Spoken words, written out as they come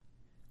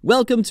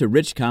Welcome to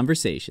Rich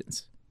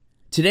Conversations.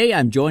 Today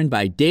I'm joined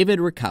by David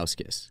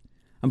Rakauskas.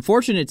 I'm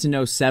fortunate to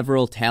know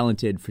several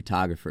talented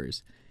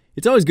photographers.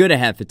 It's always good to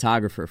have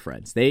photographer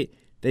friends. They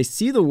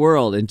see the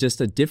world in just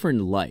a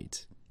different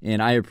light,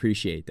 and I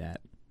appreciate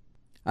that.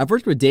 I've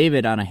worked with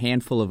David on a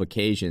handful of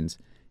occasions,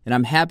 and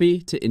I'm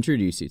happy to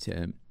introduce you to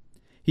him.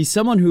 He's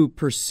someone who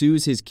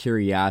pursues his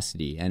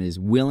curiosity and is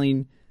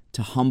willing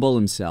to humble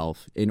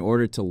himself in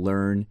order to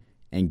learn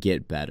and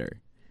get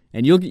better.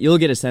 And you'll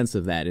get a sense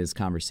of that in his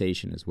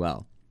conversation as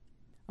well.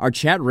 Our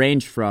chat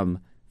ranged from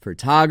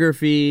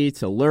photography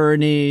to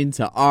learning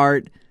to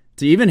art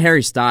to even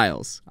Harry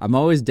Styles. I'm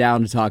always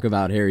down to talk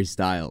about Harry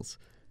Styles.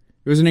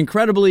 It was an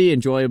incredibly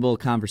enjoyable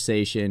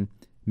conversation,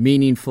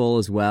 meaningful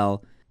as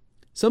well.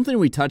 Something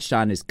we touched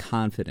on is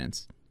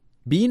confidence,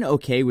 being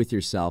okay with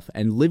yourself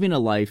and living a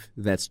life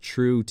that's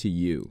true to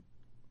you.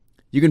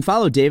 You can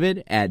follow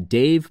David at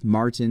Dave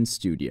Martin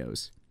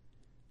Studios.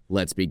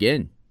 Let's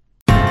begin.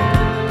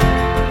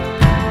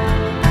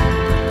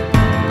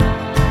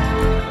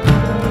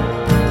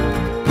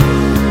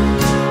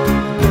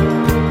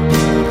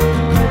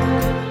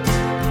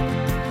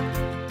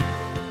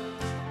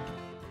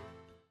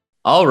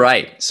 All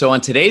right. So on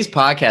today's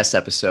podcast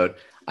episode,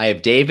 I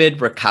have David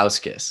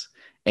Rakauskas,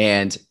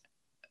 and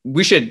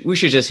we should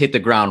just hit the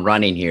ground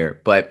running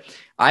here. But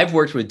I've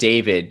worked with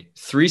David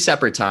 3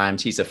 separate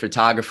times. He's a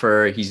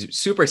photographer. He's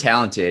super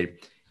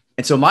talented.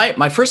 And so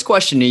my first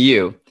question to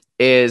you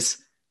is,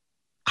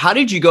 how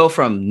did you go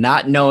from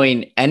not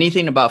knowing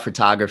anything about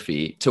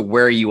photography to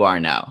where you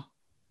are now?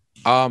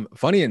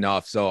 Funny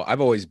enough, so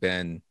I've always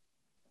been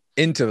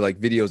into like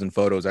videos and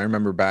photos. I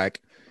remember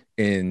back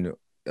in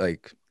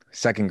like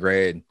second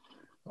grade,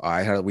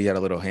 we had a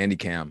little handy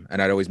cam,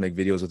 and I'd always make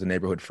videos with the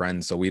neighborhood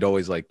friends. So we'd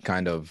always like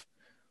kind of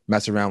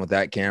mess around with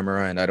that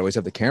camera, and I'd always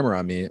have the camera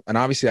on me. And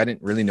obviously I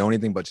didn't really know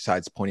anything but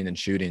besides pointing and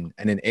shooting.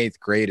 And in 8th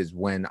grade is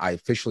when I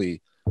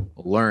officially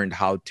learned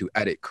how to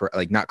edit,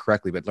 like not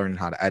correctly, but learning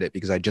how to edit,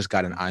 because I just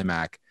got an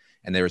iMac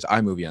and there was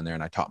iMovie on there,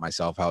 and I taught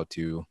myself how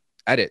to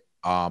edit.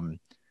 And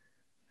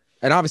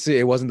obviously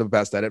it wasn't the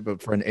best edit,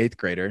 but for an 8th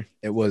grader,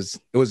 it was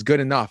good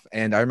enough.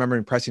 And I remember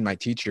impressing my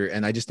teacher,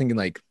 and I just thinking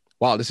like,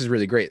 wow, this is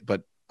really great.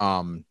 But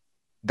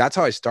that's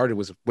how I started,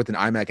 was with an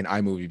iMac and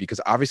iMovie, because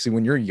obviously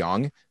when you're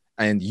young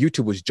and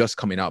YouTube was just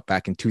coming up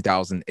back in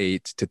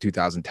 2008 to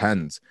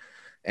 2010s,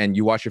 and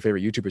you watch your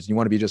favorite YouTubers, you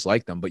want to be just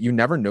like them, but you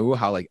never knew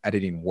how like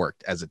editing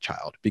worked as a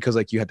child, because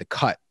like you had to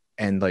cut,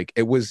 and like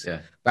it was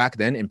back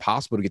then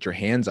impossible to get your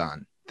hands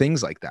on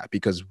things like that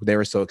because they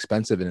were so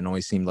expensive, and it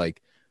always seemed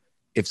like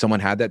if someone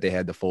had that, they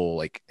had the full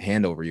like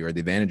hand over you or the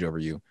advantage over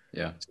you.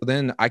 Yeah. So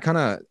then I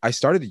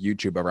started the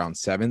YouTube around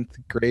 7th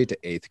grade to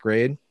 8th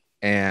grade.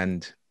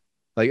 And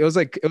like, it was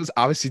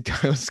obviously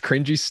it was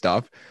cringy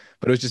stuff,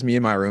 but it was just me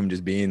in my room,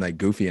 just being like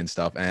goofy and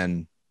stuff.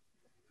 And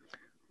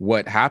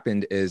what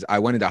happened is I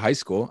went into high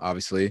school,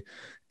 obviously,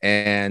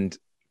 and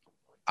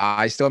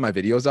I still have my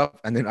videos up.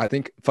 And then I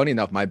think, funny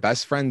enough, my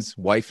best friend's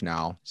wife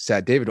now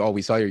said, David,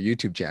 we saw your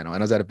YouTube channel.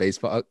 And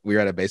we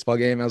were at a baseball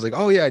game. I was like,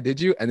 oh yeah,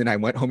 did you? And then I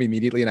went home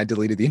immediately and I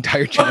deleted the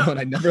entire channel, and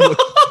I never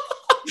looked.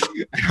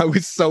 I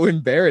was so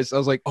embarrassed. I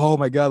was like, oh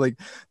my God, like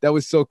that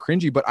was so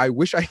cringy. But I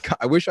wish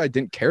I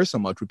didn't care so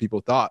much what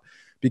people thought,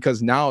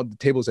 because now the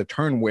tables have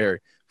turned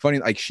where, funny,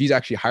 like she's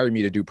actually hired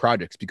me to do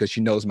projects because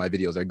she knows my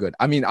videos are good.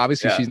 I mean,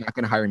 obviously she's not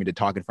going to hire me to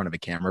talk in front of a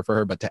camera for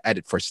her, but to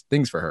edit for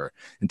things for her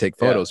and take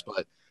photos.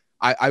 But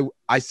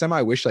I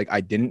semi wish like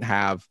I didn't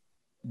have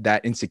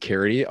that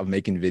insecurity of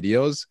making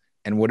videos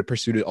and would have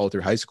pursued it all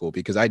through high school,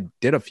 because I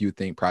did a few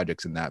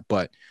projects in that.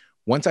 But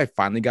once I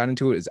finally got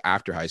into it is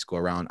after high school,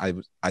 around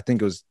I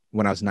think it was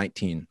when I was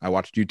 19. I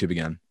watched YouTube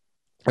again.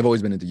 I've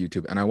always been into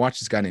YouTube, and I watched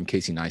this guy named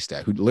Casey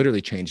Neistat, who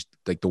literally changed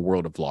like the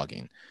world of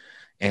vlogging.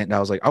 And I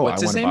was like, oh, I want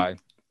to buy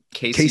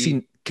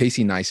Casey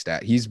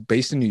Neistat. He's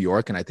based in New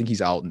York, and I think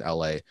he's out in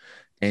LA.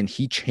 And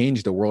he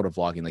changed the world of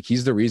vlogging. Like,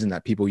 he's the reason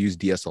that people use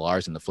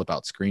DSLRs and the flip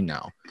out screen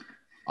now.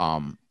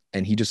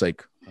 And he just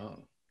like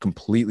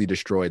completely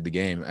destroyed the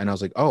game. And I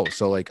was like, oh,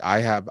 so like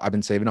I've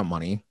been saving up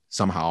money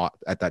somehow.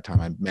 At that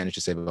time, I managed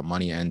to save up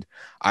money, and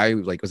I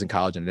like was in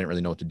college and I didn't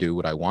really know what to do,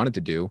 what I wanted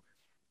to do.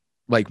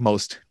 Like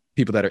most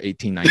people that are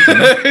 18,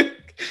 19.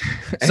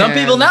 Some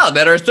people now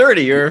that are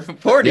 30 or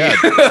 40. Yeah,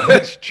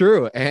 that's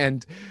true.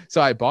 And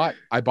so I bought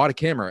a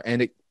camera,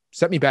 and it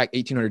set me back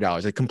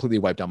 $1,800. It completely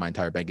wiped out my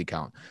entire bank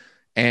account.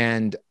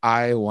 And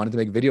I wanted to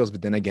make videos,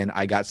 but then again,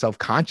 I got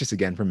self-conscious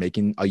again from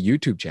making a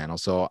YouTube channel.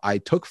 So I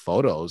took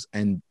photos,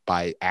 and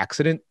by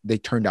accident, they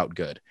turned out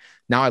good.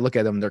 Now I look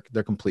at them,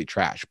 they're complete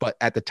trash. But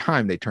at the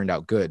time, they turned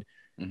out good.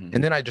 Mm-hmm.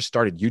 And then I just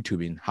started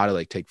YouTubing how to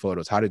like take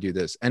photos, how to do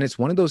this. And it's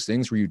one of those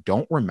things where you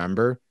don't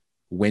remember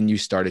when you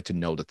started to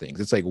know the things.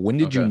 It's like, when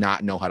did you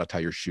not know how to tie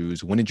your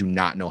shoes? When did you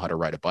not know how to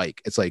ride a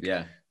bike? It's like,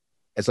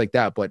 it's like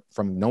that. But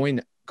from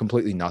knowing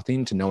completely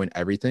nothing to knowing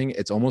everything,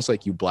 it's almost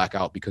like you black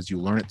out because you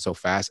learn it so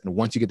fast. And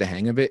once you get the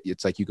hang of it,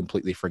 it's like you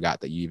completely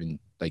forgot that you even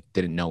like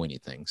didn't know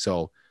anything.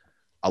 So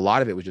a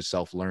lot of it was just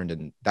self-learned.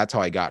 And that's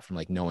how I got from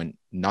like knowing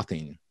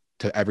nothing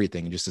to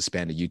everything and just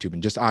expand to YouTube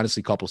and just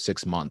honestly couple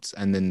 6 months.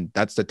 And then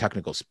that's the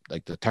technical,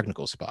 like the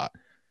technical spot.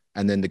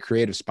 And then the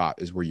creative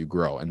spot is where you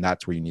grow. And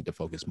that's where you need to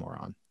focus more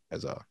on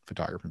as a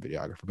photographer and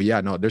videographer. But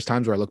yeah, no, there's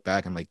times where I look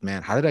back, I'm like,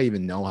 man, how did I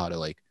even know how to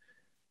like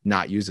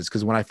not use this?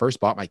 Because when I first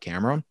bought my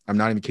camera, I'm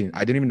not even kidding, I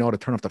didn't even know how to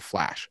turn off the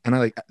flash. And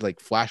I like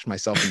flashed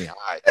myself in the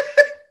eye.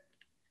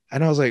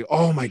 And I was like,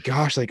 oh my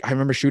gosh, like I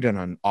remember shooting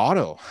on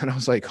auto. And I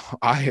was like,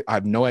 I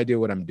have no idea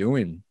what I'm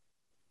doing.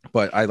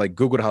 But I like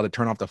Googled how to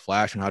turn off the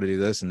flash and how to do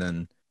this. And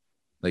then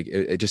like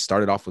it just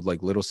started off with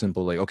like little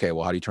simple, like, okay,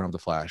 well, how do you turn off the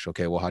flash?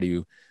 Okay, well, how do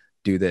you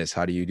do this?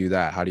 How do you do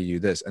that? How do you do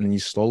this? And then you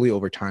slowly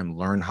over time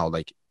learn how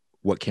like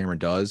what camera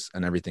does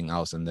and everything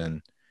else. And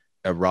then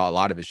a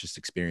lot of it's just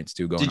experience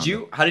too.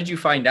 How did you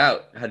find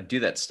out how to do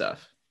that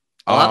stuff?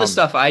 A lot of the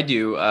stuff I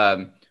do,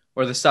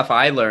 or the stuff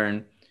I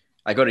learn,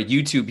 I go to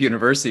YouTube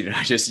University and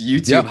I just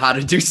YouTube how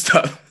to do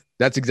stuff.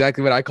 That's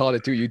exactly what I call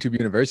it too. YouTube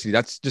University.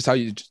 That's just how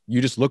you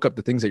just look up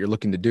the things that you're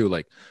looking to do.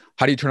 Like,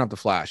 how do you turn off the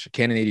flash?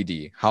 Canon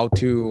 80D. How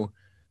to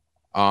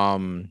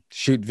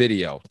shoot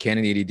video?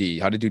 Canon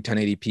 80D. How to do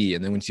 1080p?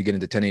 And then once you get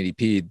into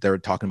 1080p, they're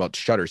talking about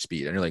shutter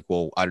speed, and you're like,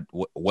 well,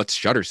 what's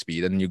shutter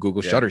speed? And then you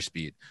Google shutter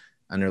speed,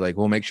 and they're like,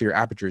 well, make sure your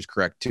aperture is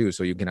correct too,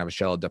 so you can have a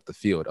shallow depth of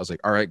field. I was like,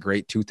 all right,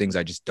 great. Two things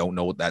I just don't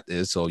know what that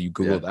is, so you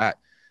Google that,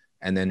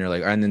 and then they're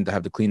like, and then to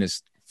have the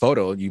cleanest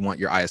photo, you want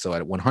your ISO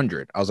at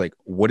 100. I was like,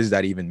 what does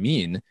that even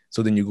mean?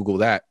 So then you Google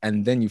that,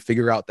 and then you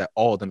figure out that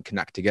all of them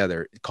connect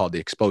together, called the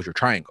exposure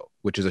triangle,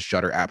 which is a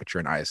shutter, aperture,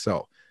 and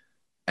ISO.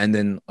 And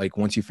then like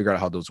once you figure out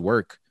how those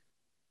work,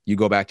 you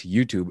go back to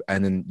YouTube,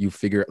 and then you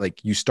figure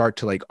like you start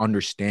to like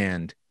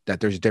understand that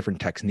there's different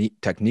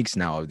techniques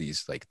now of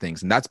these like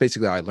things. And that's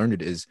basically how I learned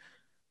it. Is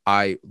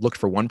I looked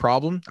for one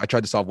problem, I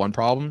tried to solve one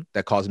problem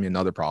that caused me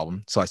another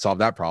problem, so I solved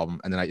that problem,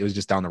 and then it was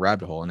just down the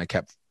rabbit hole, and I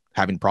kept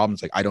having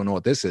problems. Like, I don't know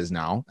what this is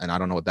now, and I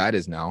don't know what that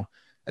is now.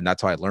 And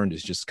that's how I learned,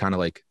 is just kind of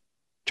like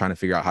trying to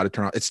figure out how to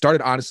turn off. It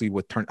started honestly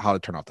with how to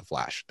turn off the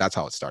flash. That's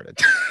how it started.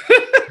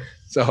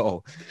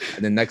 So,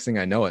 and then next thing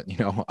I know it, you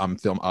know, I'm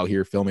out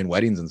here filming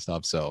weddings and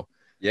stuff. So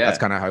that's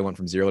kind of how I went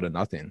from 0 to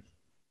nothing.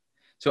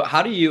 So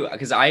how do you,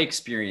 because I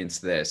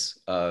experienced this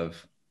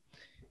of,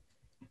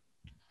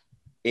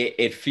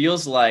 it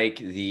feels like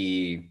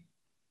the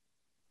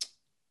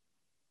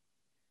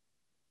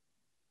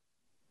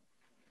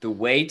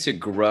way to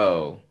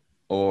grow,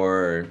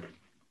 or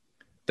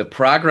the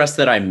progress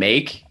that I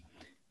make,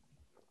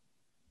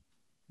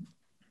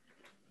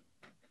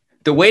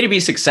 the way to be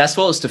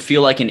successful is to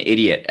feel like an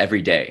idiot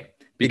every day,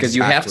 because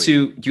you have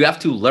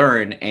to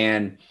learn,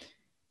 and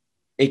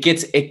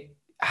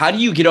how do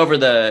you get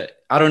over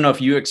I don't know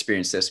if you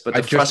experienced this, but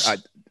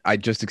I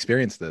just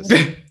experienced this.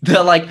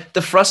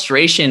 the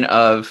frustration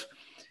of,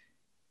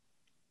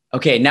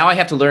 okay, now I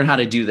have to learn how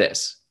to do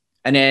this.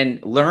 And then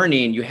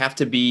learning, you have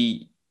to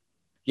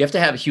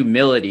have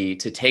humility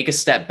to take a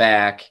step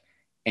back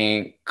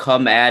and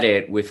come at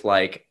it with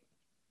like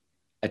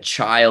a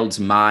child's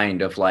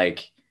mind of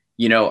like,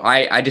 you know,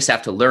 I just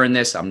have to learn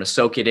this. I'm going to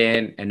soak it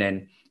in and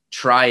then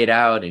try it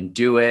out and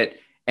do it.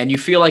 And you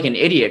feel like an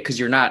idiot because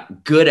you're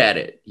not good at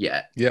it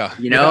yet. Yeah.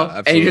 You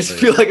know, and you just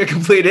feel like a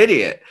complete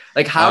idiot.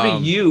 Like, how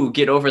do you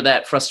get over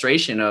that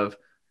frustration of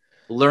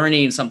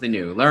learning something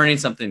new?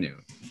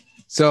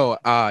 So,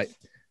 I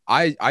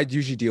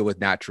usually deal with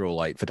natural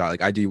light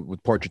photography. Like I do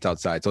with portraits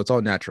outside. So it's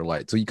all natural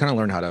light. So you kind of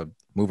learn how to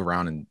move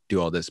around and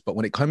do all this. But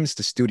when it comes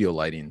to studio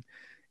lighting,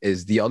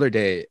 is the other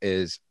day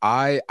is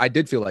I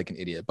did feel like an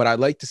idiot, but I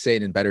like to say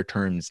it in better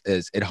terms,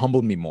 is it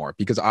humbled me more,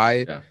 because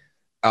I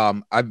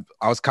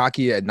was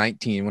cocky at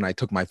 19 when I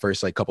took my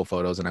first like couple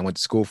photos, and I went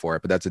to school for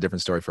it, but that's a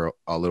different story for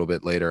a little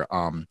bit later.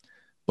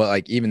 But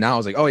like even now I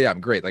was like, oh yeah,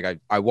 I'm great. Like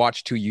I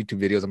watched 2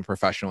 YouTube videos. I'm a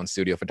professional in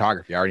studio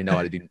photography. I already know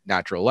how to do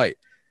natural light.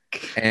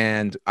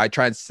 And I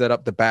tried to set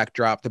up the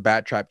backdrop. The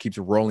backdrop keeps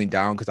rolling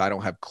down because I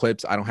don't have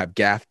clips. I don't have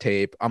gaff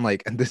tape. I'm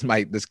like, and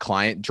this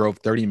client drove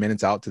 30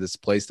 minutes out to this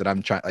place that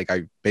I'm trying, like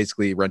I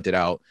basically rented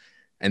out.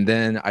 And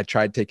then I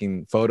tried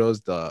taking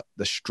photos. The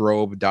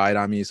strobe died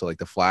on me. So like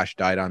the flash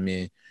died on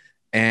me.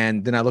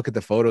 And then I look at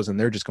the photos and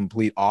they're just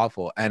complete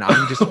awful. And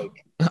I'm just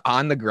like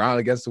on the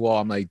ground against the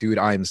wall. I'm like, dude,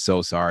 I'm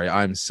so sorry.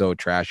 I'm so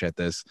trash at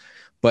this.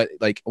 But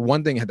like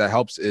one thing that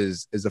helps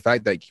is the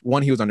fact that,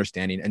 one, he was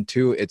understanding, and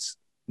 2, it's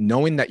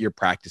knowing that you're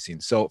practicing.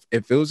 So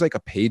if it was like a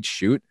paid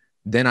shoot,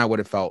 then I would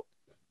have felt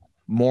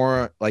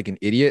more like an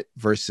idiot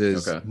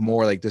versus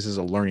more like this is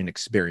a learning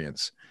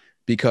experience,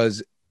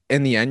 because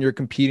in the end, you're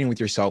competing with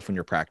yourself when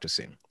you're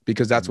practicing,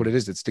 because that's what it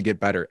is. It's to get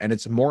better. And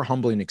it's a more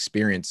humbling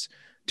experience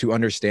to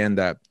understand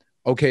that,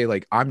 okay,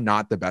 like I'm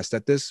not the best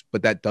at this,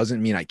 but that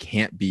doesn't mean I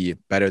can't be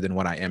better than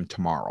what I am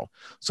tomorrow.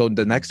 So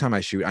the next time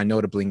I shoot, I know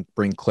to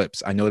bring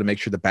clips. I know to make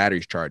sure the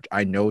battery's charged.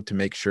 I know to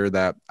make sure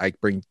that I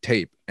bring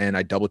tape, and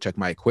I double check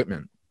my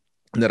equipment,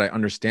 and that I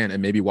understand,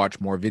 and maybe watch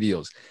more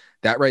videos.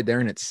 That right there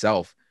in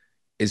itself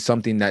is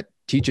something that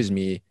teaches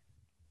me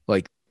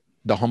like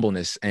the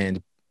humbleness,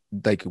 and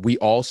like we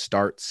all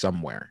start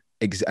somewhere.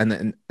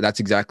 And that's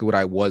exactly what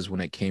I was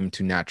when it came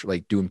to natural,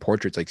 like doing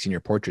portraits, like senior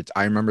portraits.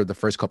 I remember the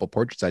first couple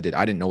portraits I did,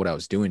 I didn't know what I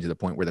was doing, to the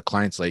point where the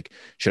client's like,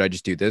 should I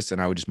just do this? And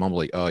I would just mumble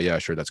like, oh yeah,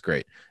 sure, that's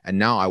great. And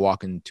now I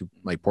walk into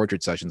like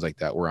portrait sessions like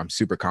that where I'm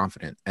super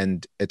confident,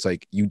 and it's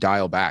like you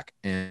dial back.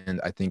 And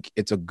I think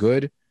it's a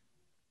good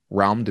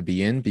realm to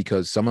be in,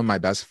 because some of my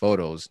best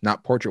photos,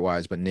 not portrait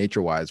wise, but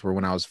nature wise, were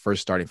when I was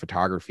first starting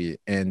photography.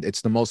 And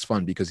it's the most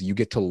fun because you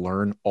get to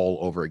learn all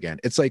over again.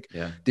 It's like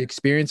the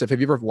experience of, have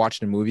you ever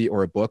watched a movie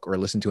or a book or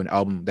listened to an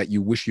album that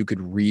you wish you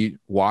could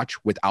re-watch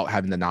without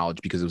having the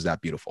knowledge because it was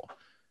that beautiful?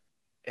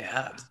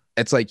 Yeah.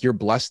 It's like you're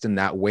blessed in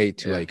that way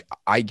to like,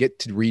 I get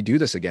to redo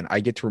this again.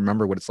 I get to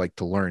remember what it's like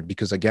to learn,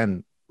 because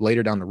again,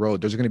 later down the road,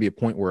 there's going to be a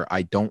point where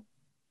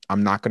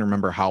I'm not going to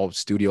remember how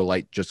studio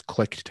light just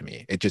clicked to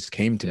me. It just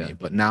came to me.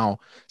 But now,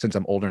 since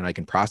I'm older and I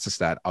can process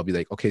that, I'll be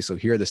like, okay, so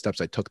here are the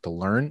steps I took to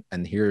learn,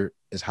 and here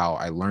is how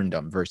I learned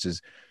them,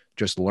 versus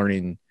just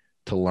learning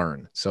to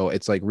learn. So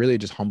it's like really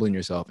just humbling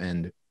yourself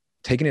and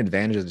taking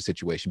advantage of the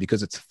situation,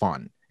 because it's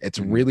fun. It's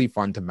really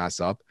fun to mess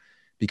up,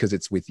 because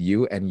it's with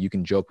you and you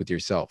can joke with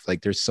yourself.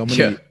 Like there's so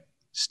many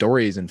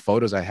stories and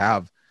photos I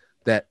have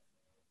that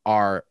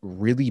are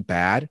really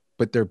bad,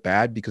 but they're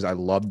bad because I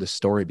love the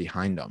story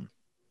behind them.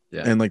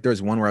 Yeah. And like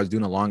there's one where I was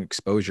doing a long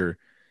exposure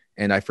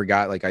and I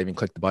forgot, like I even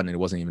clicked the button and it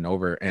wasn't even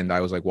over. And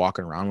I was like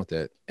walking around with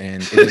it,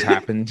 and it just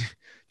happened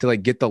to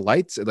like get the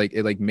lights. Like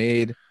it like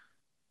made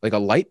like a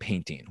light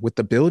painting with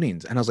the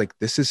buildings. And I was like,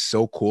 this is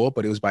so cool,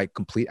 but it was by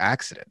complete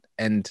accident.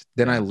 And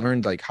then I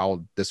learned like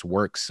how this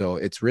works. So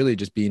it's really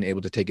just being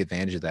able to take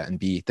advantage of that and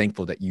be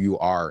thankful that you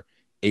are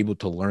able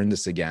to learn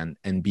this again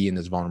and be in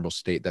this vulnerable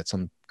state that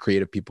some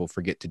creative people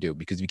forget to do,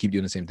 because if you keep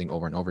doing the same thing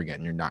over and over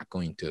again, you're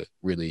going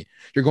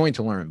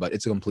to learn, but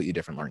it's a completely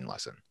different learning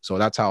lesson. So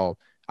that's how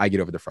I get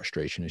over the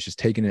frustration. It's just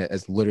taking it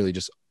as literally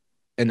just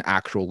an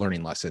actual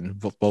learning lesson,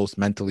 both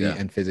mentally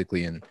and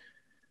physically, and,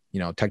 you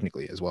know,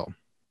 technically as well.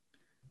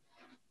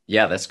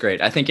 Yeah, that's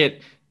great. I think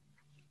it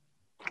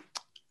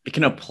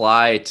can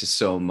apply to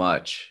so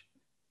much.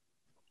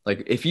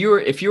 Like if you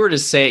were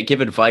to give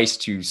advice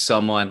to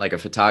someone like a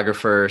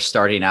photographer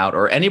starting out,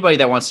 or anybody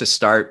that wants to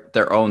start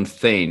their own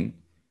thing,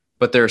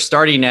 but they're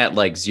starting at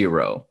like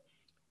zero,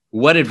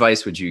 what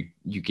advice would you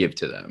give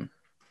to them?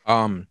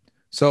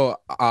 So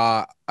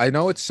I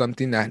know it's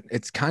something that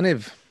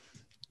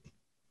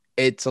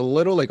it's a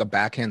little like a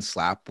backhand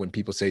slap when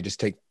people say just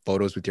take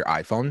photos with your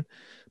iPhone,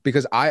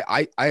 because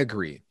I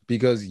agree,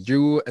 because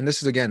and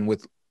this is again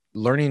with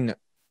learning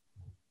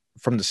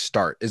from the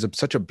start is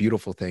such a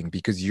beautiful thing,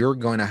 because you're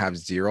going to have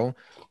zero,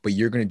 but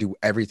you're going to do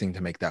everything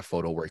to make that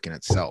photo work in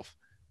itself.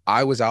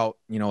 I was out,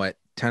 you know, at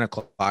 10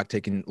 o'clock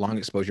taking long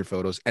exposure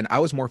photos, and I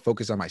was more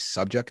focused on my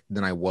subject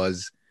than I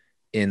was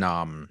in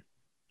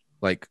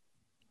like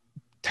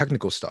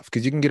technical stuff,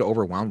 because you can get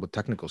overwhelmed with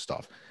technical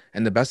stuff.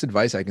 And the best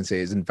advice I can say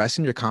is invest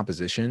in your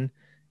composition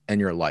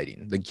and your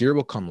lighting. The gear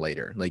will come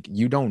later. Like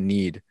you don't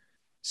need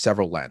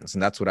several lenses.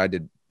 And that's what I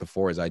did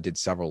before, is I did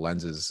several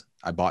lenses.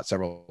 I bought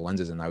several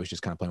lenses and I was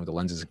just kind of playing with the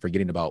lenses and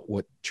forgetting about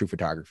what true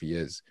photography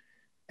is.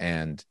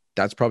 And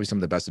that's probably some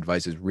of the best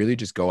advice, is really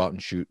just go out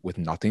and shoot with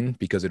nothing,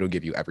 because it'll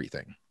give you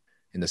everything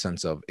in the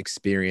sense of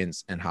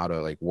experience and how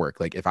to like work.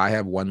 Like if I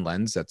have one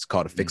lens that's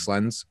called a fixed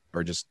lens,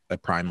 or just a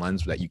prime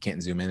lens that you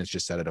can't zoom in, it's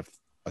just set at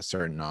a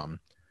certain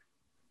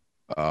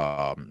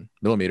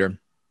millimeter.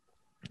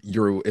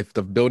 If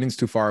the building's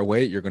too far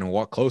away, you're going to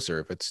walk closer.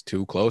 If it's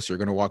too close, you're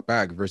going to walk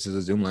back, versus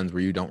a zoom lens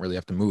where you don't really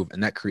have to move.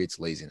 And that creates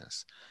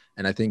laziness.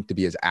 And I think to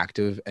be as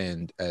active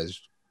and as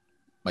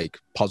like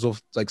puzzle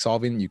like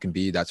solving you can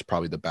be, that's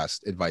probably the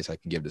best advice I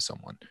can give to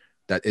someone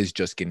that is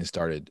just getting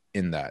started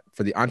in that.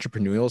 For the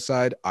entrepreneurial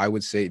side, I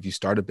would say if you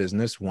start a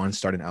business,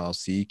 start an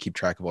LLC, keep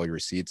track of all your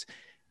receipts.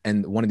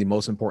 And one of the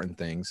most important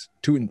things,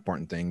 two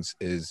important things,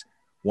 is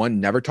one,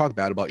 never talk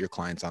bad about your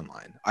clients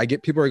online. I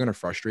get people are going to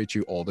frustrate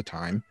you all the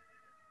time,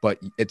 but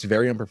it's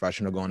very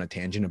unprofessional to go on a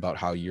tangent about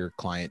how your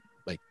client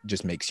like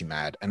just makes you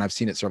mad. And I've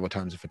seen it several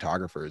times with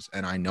photographers.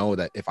 And I know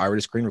that if I were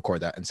to screen record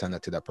that and send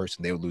that to that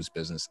person, they would lose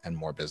business and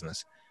more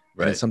business.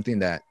 Right. And it's something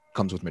that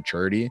comes with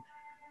maturity.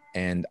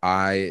 And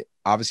I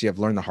obviously have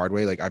learned the hard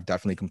way. Like I've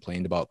definitely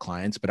complained about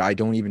clients, but I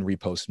don't even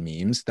repost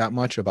memes that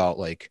much about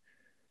like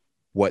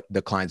what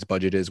the client's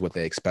budget is, what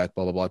they expect,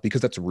 blah, blah, blah,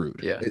 because that's rude.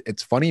 Yeah.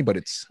 It's funny, but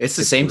it's the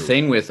same rude.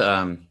 Thing with,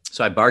 so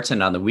I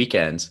bartend on the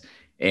weekends,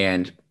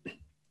 and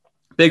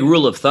big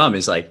rule of thumb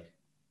is like,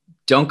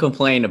 don't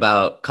complain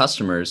about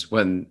customers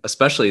when,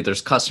 especially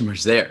there's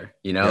customers there,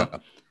 you know,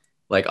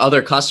 like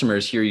other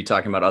customers hear you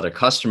talking about other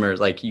customers,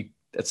 like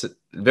it's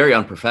very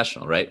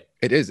unprofessional, right?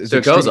 It is. So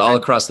it goes all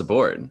across the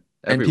board.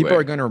 Everywhere. And people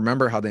are going to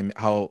remember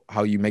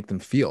how you make them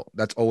feel.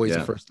 That's always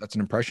that's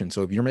an impression.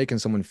 So if you're making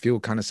someone feel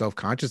kind of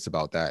self-conscious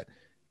about that,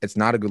 it's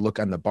not a good look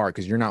on the bar,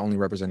 because you're not only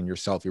representing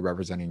yourself, you're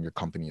representing your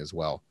company as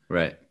well.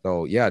 Right.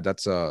 So yeah,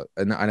 that's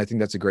and I think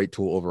that's a great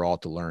tool overall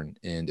to learn,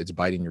 and it's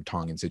biting your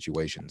tongue in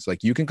situations.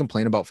 Like you can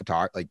complain about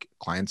like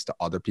clients to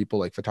other people,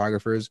 like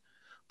photographers,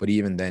 but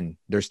even then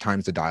there's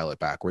times to dial it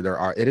back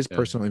where it is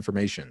personal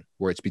information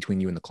where it's between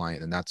you and the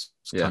client. And that's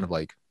kind of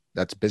like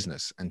that's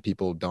business, and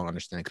people don't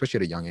understand, especially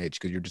at a young age,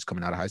 because you're just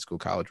coming out of high school,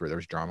 college, where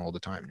there's drama all the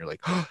time. And you're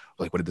like, oh,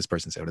 like, what did this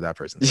person say? What did that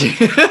person say?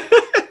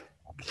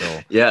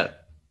 So Yeah.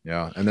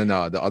 yeah. And then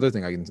the other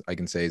thing I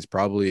can say is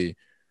probably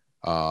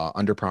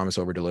under promise,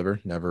 over deliver.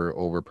 Never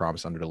over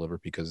promise, under deliver,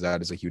 because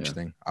that is a huge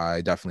thing.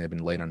 I definitely have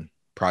been late on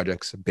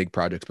projects, big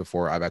projects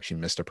before. I've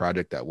actually missed a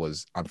project that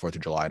was on 4th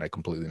of July and I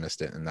completely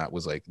missed it. And that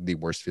was like the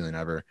worst feeling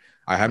ever.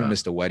 I haven't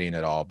missed a wedding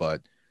at all,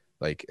 but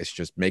like, it's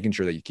just making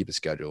sure that you keep a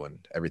schedule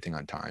and everything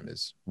on time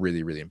is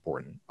really, really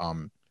important.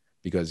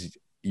 Because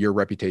your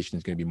reputation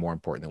is going to be more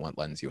important than what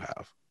lens you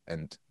have.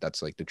 And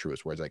that's like the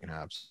truest words I can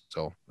have.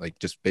 So like,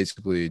 just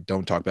basically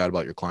don't talk bad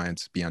about your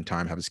clients, be on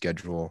time, have a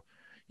schedule,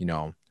 you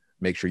know,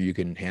 make sure you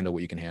can handle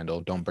what you can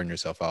handle. Don't burn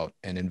yourself out,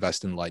 and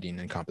invest in lighting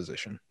and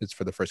composition. It's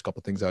for the first couple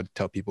of things I would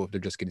tell people if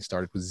they're just getting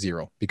started with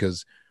zero,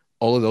 because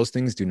all of those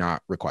things do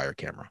not require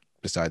camera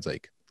besides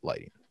like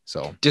lighting.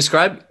 So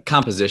describe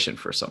composition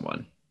for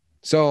someone.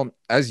 So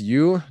as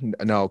you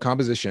know,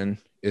 composition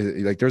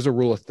is like, there's a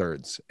rule of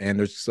thirds, and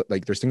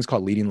there's things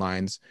called leading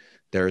lines.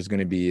 There's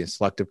going to be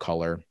selective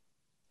color,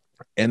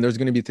 and there's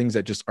going to be things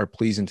that just are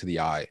pleasing to the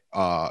eye.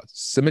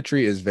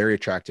 Symmetry is very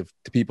attractive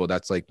to people.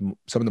 That's like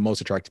some of the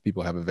most attractive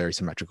people have a very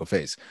symmetrical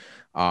face.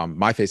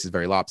 My face is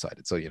very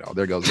lopsided, so, you know,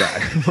 there goes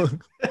that.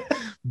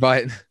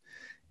 But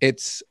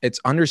it's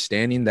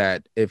understanding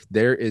that if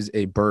there is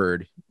a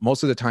bird,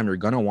 most of the time you're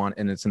going to want,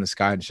 and it's in the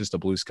sky and it's just a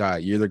blue sky,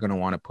 you're either going to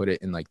want to put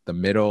it in like the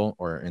middle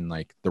or in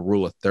like the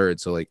rule of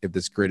thirds. So like, if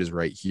this grid is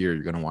right here,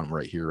 you're going to want them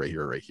right here, right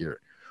here, right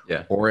here.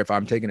 Yeah. Or if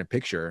I'm taking a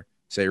picture,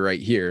 say right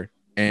here,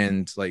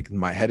 and like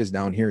my head is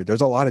down here,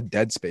 there's a lot of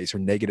dead space or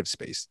negative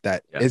space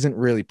that isn't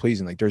really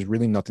pleasing. Like, there's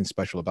really nothing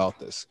special about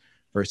this,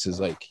 versus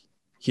like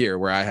here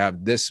where I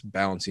have this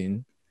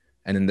balancing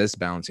and then this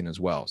balancing as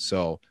well.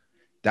 So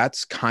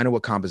that's kind of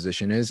what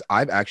composition is.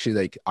 I've actually,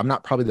 like, I'm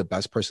not probably the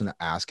best person to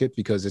ask it,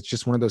 because it's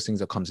just one of those things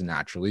that comes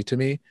naturally to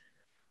me.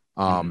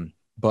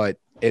 But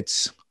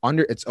it's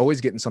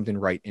always getting something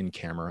right in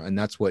camera. And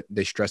that's what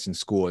they stress in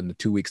school. In the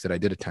 2 weeks that I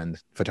did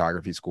attend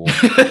photography school,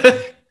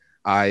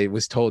 I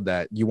was told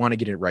that you want to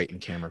get it right in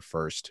camera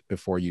first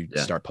before you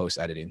start post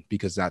editing,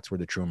 because that's where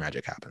the true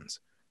magic happens.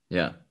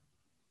 Yeah.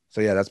 So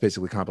yeah, that's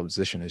basically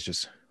composition, is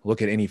just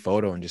look at any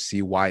photo and just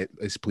see why it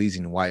is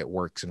pleasing, why it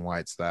works, and why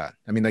it's that.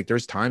 I mean, like,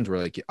 there's times where,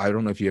 like, I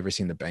don't know if you've ever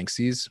seen the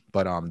Banksies,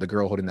 but the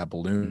girl holding that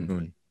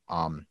balloon,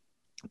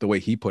 the way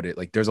he put it,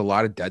 like, there's a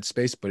lot of dead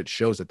space, but it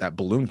shows that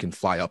balloon can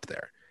fly up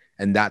there,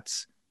 and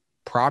that's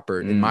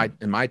proper in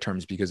my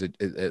terms, because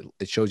it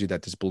shows you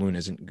that this balloon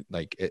isn't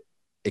like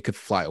it could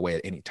fly away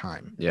at any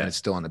time. Yeah. And it's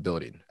still on the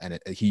building. And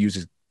he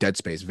uses dead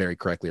space very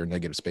correctly, or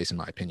negative space, in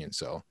my opinion.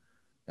 So,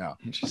 yeah.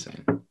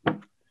 Interesting.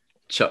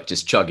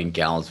 Just chugging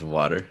gallons of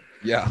water.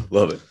 Yeah.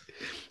 Love it.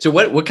 So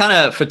what kind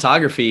of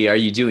photography are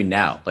you doing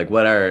now? Like,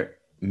 what are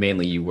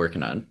mainly you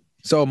working on?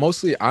 So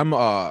mostly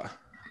I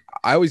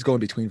always go in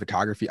between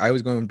photography. I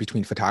always go in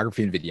between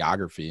photography and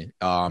videography.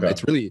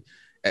 It's really,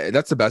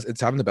 that's the best.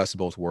 It's having the best of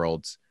both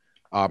worlds.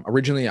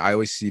 Originally, I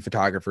always see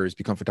photographers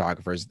become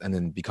photographers and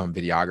then become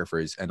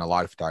videographers. And a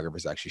lot of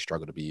photographers actually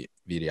struggle to be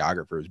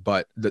videographers.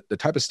 But the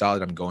type of style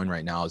that I'm going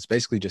right now is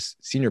basically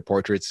just senior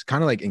portraits,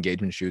 kind of like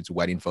engagement shoots,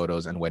 wedding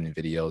photos, and wedding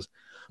videos.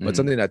 But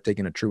something that I've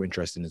taken a true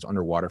interest in is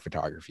underwater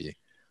photography.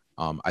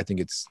 I think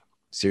it's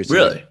seriously,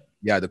 really,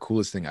 the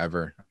coolest thing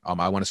ever.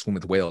 I want to swim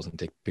with whales and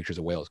take pictures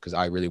of whales, because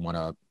I really want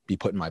to be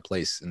put in my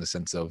place, in the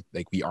sense of,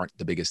 like, we aren't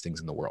the biggest things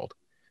in the world.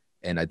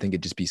 And I think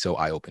it'd just be so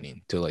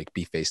eye-opening to, like,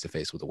 be face to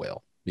face with a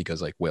whale,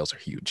 because, like, whales are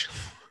huge.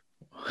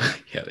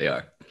 Yeah, they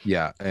are.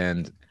 Yeah.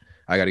 And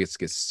I got to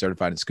get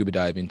certified in scuba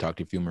diving, talk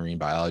to a few marine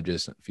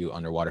biologists, a few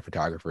underwater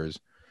photographers.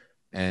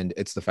 And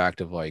it's the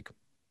fact of, like,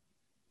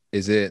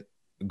 is it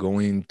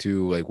going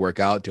to, like, work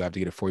out? Do I have to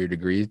get a 4-year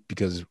degree?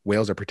 Because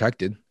whales are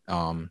protected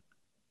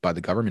by the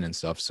government and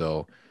stuff.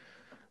 So,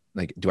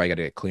 like, do I got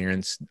to get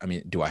clearance? I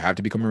mean, do I have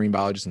to become a marine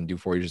biologist and do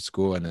 4 years of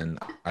school, and then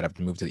I'd have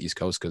to move to the East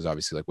Coast, because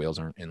obviously, like, whales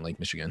aren't in Lake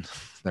Michigan.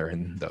 They're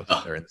in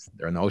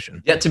the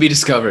ocean. Yet to be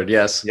discovered.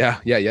 Yes. Yeah,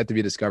 yet to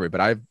be discovered.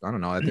 But I don't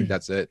know. I think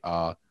that's it.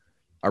 I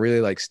really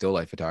like still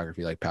life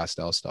photography, like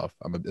pastel stuff.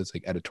 It's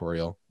like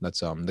editorial. That's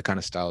the kind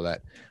of style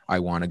that I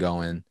want to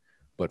go in.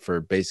 But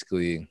for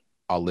basically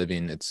all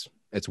living, it's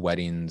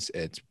weddings,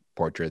 it's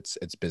portraits,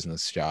 it's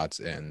business shots,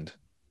 and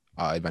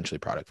eventually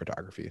product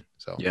photography.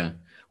 So yeah.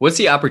 What's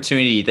the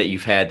opportunity that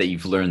you've had that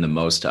you've learned the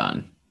most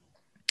on?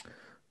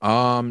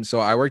 So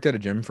I worked at a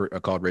gym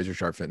called Razor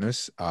Sharp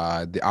Fitness.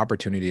 The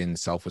opportunity in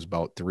itself was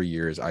about 3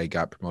 years. I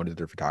got promoted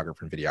to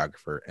photographer and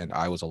videographer, and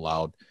I was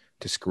allowed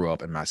to screw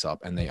up and mess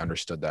up, and they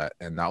understood that.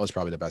 And that was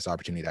probably the best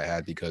opportunity I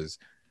had, because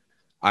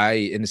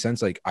in a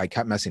sense, like, I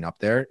kept messing up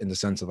there, in the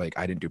sense of, like,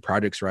 I didn't do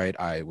projects right.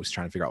 I was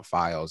trying to figure out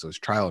files. It was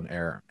trial and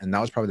error. And that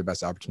was probably the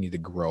best opportunity to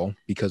grow,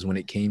 because when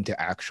it came to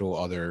actual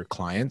other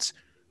clients,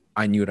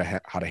 I knew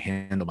how to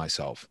handle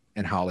myself,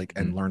 and how, like,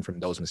 and learn from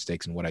those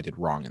mistakes and what I did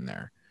wrong in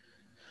there.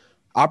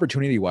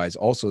 Opportunity wise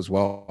also as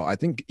well, I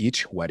think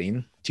each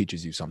wedding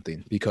teaches you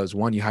something, because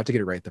one, you have to get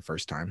it right the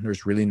first time.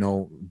 There's really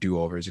no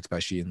do-overs,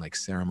 especially in, like,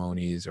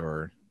 ceremonies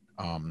or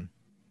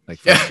like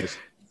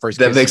first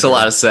That kisses makes a are-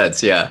 lot of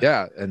sense. Yeah.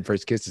 Yeah, and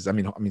first kisses. I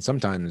mean,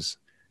 sometimes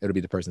it'll be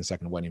the person's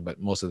second wedding,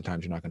 but most of the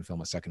times you're not going to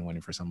film a second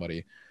wedding for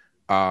somebody.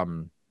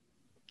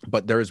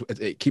 But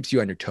it keeps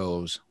you on your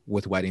toes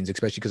with weddings,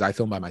 especially because I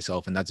film by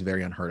myself, and that's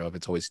very unheard of.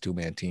 It's always a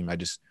 2-man team. I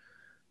just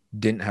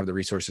didn't have the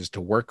resources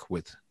to work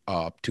with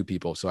 2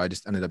 people, so I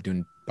just ended up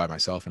doing by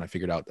myself, and I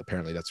figured out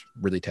apparently that's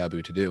really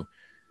taboo to do.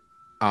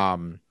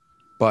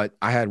 But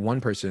I had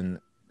one person,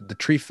 the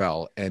tree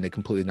fell and it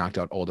completely knocked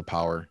out all the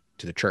power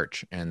to the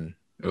church and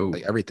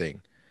like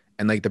everything.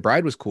 And like the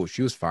bride was cool,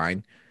 she was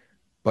fine,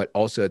 but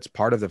also it's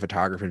part of the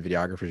photographer and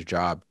videographer's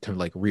job to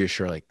like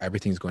reassure like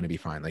everything's going to be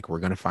fine. Like we're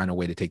going to find a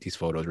way to take these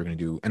photos. We're going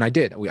to do, and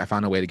I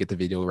found a way to get the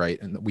video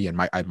right, and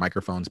I had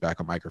microphones,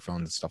 backup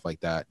microphones, and stuff like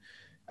that.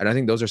 And I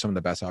think those are some of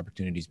the best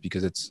opportunities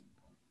because it's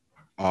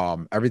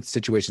every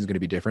situation is going to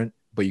be different,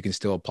 but you can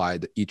still apply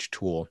each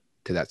tool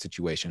to that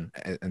situation,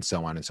 and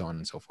so on and so on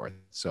and so forth.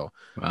 So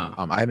Wow.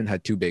 I haven't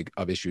had too big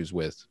of issues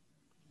with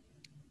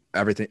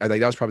everything. I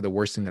think that was probably the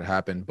worst thing that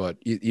happened, but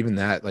even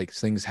that, like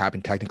things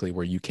happen technically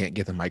where you can't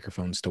get the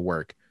microphones to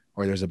work,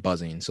 or there's a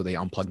buzzing, so they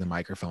unplug the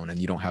microphone and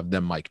you don't have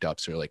them mic'd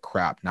up. So you're like,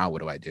 crap, now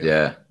what do I do?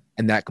 Yeah.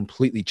 And that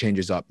completely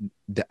changes up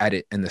the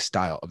edit and the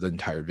style of the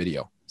entire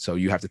video. So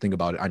you have to think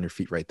about it on your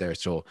feet right there.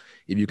 So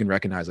if you can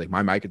recognize like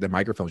the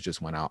microphones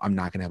just went out, I'm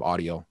not gonna have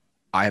audio.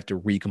 I have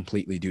to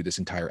completely do this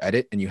entire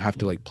edit, and you have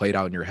to like play it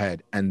out in your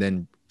head and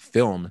then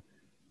film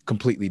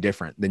completely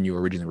different than you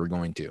originally were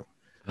going to.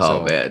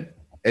 Oh man.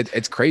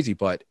 It's crazy,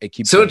 but it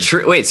keeps. So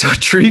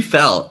tree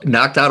fell,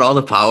 knocked out all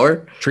the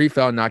power. Tree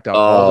fell, knocked out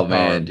all the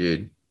power. Man,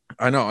 dude.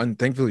 I know, and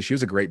thankfully she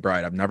was a great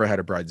bride. I've never had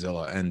a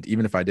bridezilla, and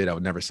even if I did, I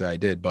would never say I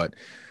did. But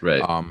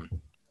right,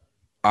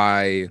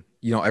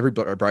 every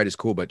bride is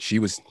cool, but she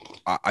was.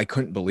 I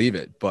couldn't believe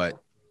it,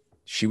 but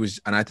she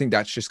was, and I think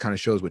that just kind of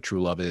shows what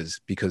true love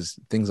is, because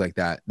things like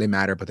that, they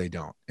matter, but they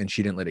don't. And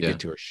she didn't let it get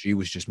to her. She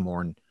was just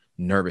more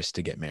nervous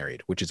to get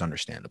married, which is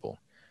understandable.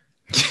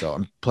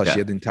 So plus she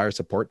had the entire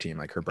support team,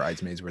 like her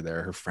bridesmaids were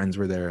there, her friends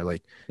were there,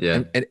 like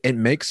and it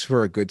makes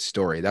for a good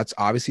story. That's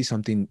obviously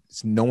something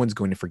no one's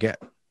going to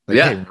forget. Like,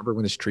 hey, remember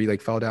when this tree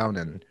like fell down?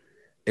 And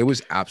it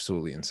was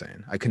absolutely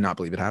insane. I could not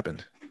believe it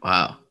happened.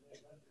 Wow.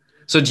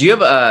 So do you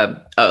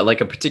have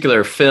like a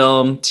particular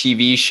film,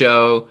 TV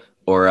show,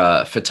 or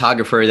a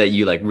photographer that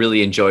you like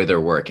really enjoy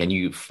their work and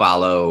you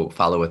follow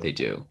what they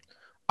do?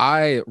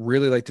 I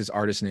really like this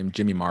artist named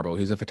Jimmy Marble.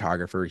 He's a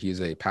photographer.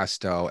 He's a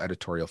pastel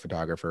editorial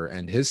photographer,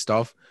 and his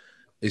stuff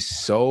is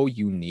so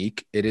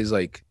unique. It is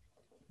like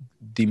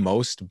the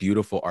most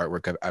beautiful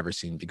artwork I've ever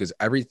seen, because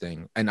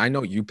everything, and I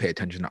know you pay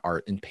attention to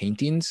art and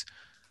paintings,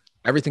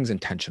 everything's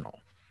intentional.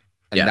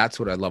 And that's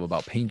what I love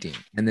about painting.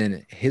 And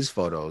then his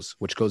photos,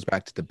 which goes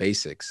back to the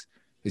basics,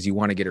 is you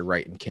want to get it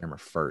right in camera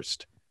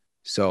first.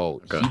 So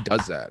he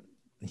does that.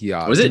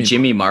 Was it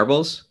Jimmy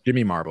Marbles?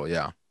 Jimmy Marble,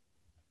 yeah.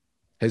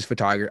 His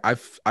photography,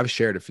 I've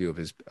shared a few of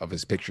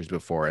his pictures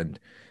before, and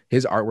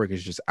his artwork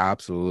is just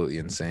absolutely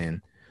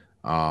insane.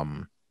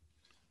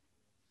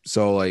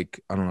 So like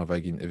I don't know if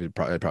it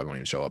probably won't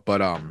even show up,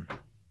 but a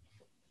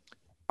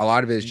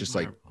lot of it is just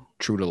like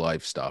true to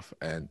life stuff,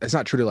 and it's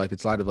not true to life.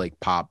 It's a lot of like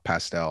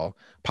pastel,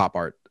 pop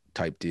art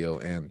type deal,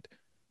 and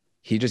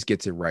he just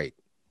gets it right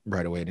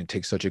away, and it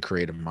takes such a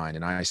creative mind,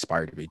 and I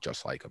aspire to be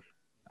just like him.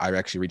 I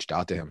actually reached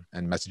out to him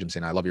and messaged him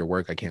saying, I love your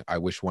work. I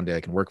wish one day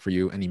I can work for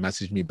you. And he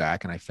messaged me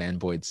back, and I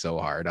fanboyed so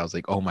hard. I was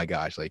like, oh my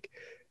gosh, like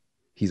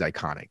he's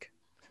iconic.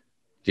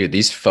 Dude,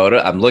 these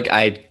photos,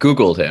 I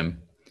Googled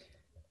him.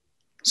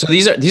 So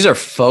these are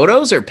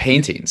photos or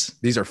paintings?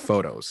 These are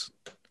photos.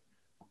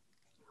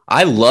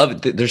 I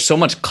love it. There's so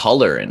much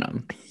color in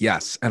them.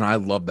 Yes. And I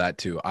love that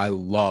too. I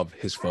love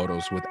his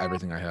photos with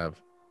everything I have.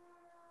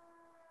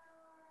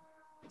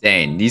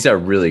 Dang, these are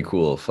really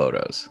cool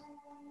photos.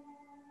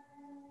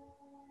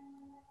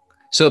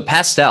 So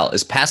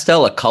is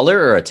pastel a color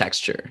or a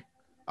texture?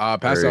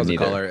 Pastel is a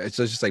color. It's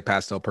just like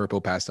pastel purple,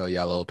 pastel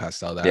yellow,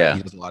 pastel that.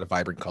 He does a lot of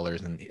vibrant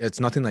colors, and it's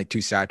nothing like too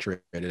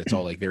saturated. It's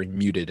all like very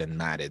muted and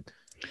matted.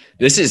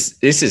 This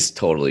is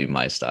totally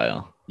my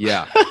style.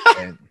 Yeah.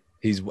 and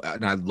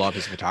I love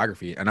his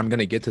photography, and I'm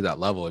gonna get to that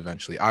level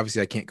eventually.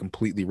 Obviously, I can't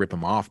completely rip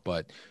him off,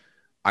 but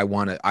I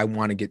want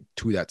to get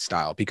to that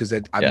style, because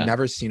I've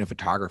never seen a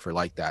photographer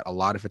like that. A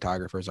lot of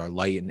photographers are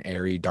light and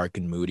airy, dark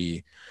and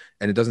moody,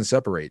 and it doesn't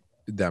separate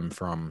them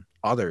from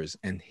others.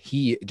 And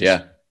he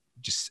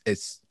just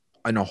it's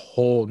on a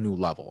whole new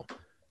level.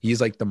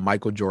 He's like the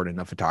Michael Jordan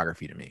of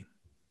photography to me.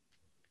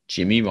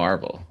 Jimmy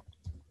Marble.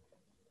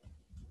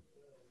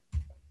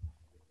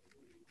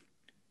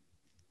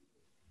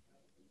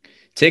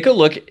 Take a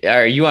look.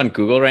 Are you on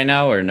Google right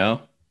now or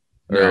no?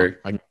 Or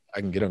no,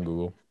 I can get on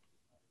Google.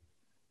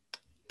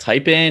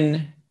 Type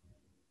in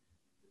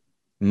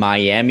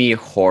Miami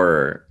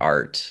horror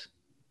art.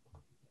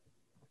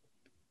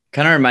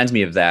 Kind of reminds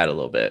me of that a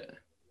little bit.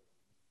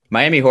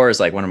 Miami Horror is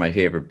like one of my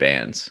favorite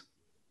bands.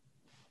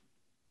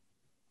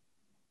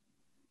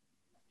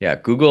 Yeah,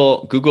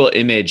 Google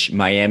image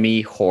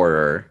Miami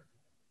horror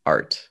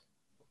art.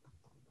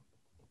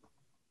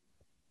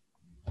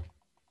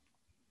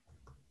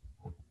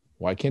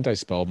 Why can't I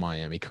spell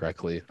Miami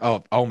correctly?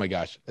 Oh my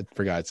gosh. I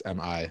forgot it's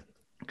M-I.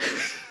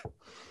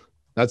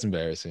 That's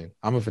embarrassing.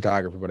 I'm a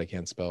photographer, but I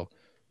can't spell.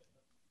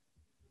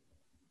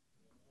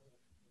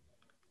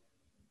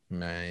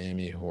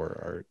 Miami horror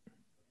art.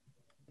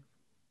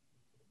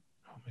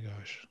 Oh my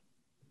gosh.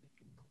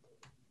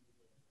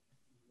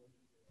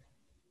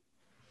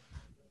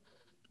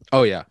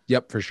 Oh yeah.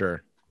 Yep, for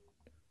sure.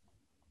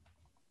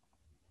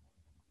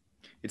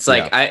 It's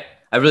like I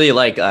really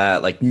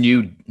like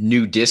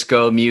new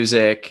disco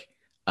music,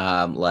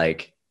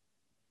 like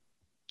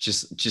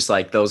just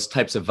like those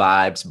types of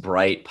vibes,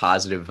 bright,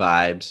 positive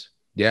vibes.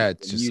 Yeah,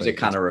 it's The just music like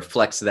kind of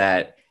reflects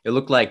that. It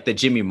looked like the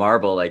Jimmy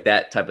Marble, like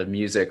that type of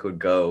music would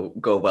go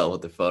well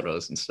with the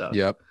photos and stuff.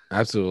 yep,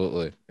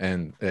 absolutely.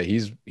 And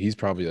he's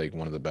probably like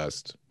one of the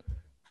best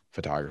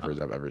photographers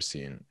I've ever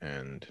seen,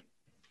 and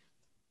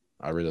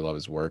I really love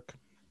his work.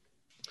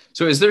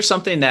 So is there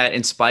something that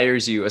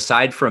inspires you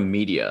aside from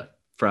media,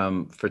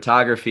 from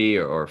photography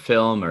or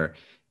film, or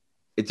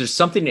if there's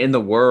something in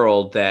the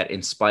world that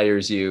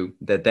inspires you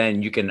that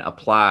then you can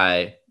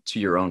apply to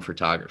your own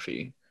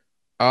photography?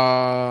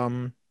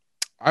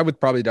 I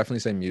would probably definitely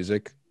say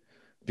music,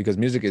 because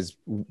music is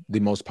the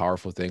most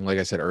powerful thing. Like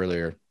I said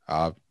earlier,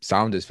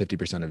 sound is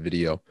 50% of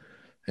video,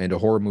 and a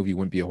horror movie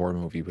wouldn't be a horror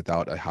movie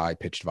without a high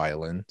pitched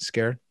violin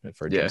scare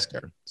for a jump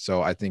scare.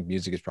 So I think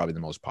music is probably the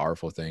most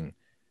powerful thing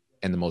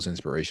and the most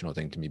inspirational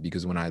thing to me,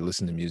 because when I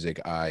listen to music,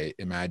 I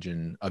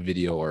imagine a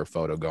video or a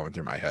photo going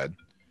through my head.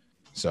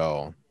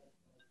 So,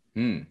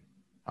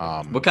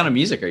 What kind of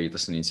music are you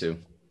listening to?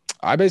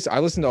 I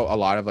listen to a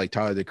lot of like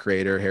Tyler the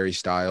Creator, Harry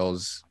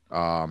Styles,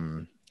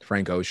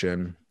 Frank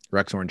Ocean,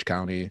 Rex Orange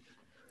County.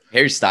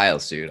 Harry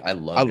Styles, dude. I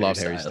love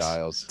Harry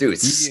Styles. Dude,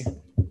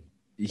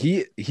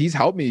 He's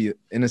helped me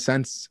in a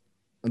sense.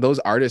 Those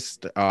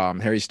artists,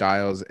 Harry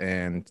Styles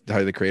and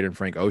Tyler the Creator and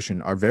Frank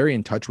Ocean, are very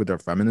in touch with their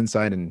feminine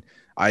side, and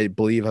I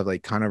believe have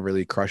like kind of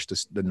really crushed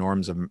the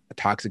norms of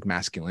toxic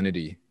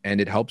masculinity.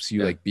 And it helps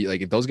you like be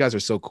like, if those guys are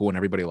so cool and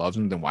everybody loves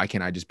them, then why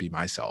can't I just be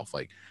myself?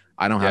 Like,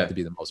 I don't have to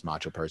be the most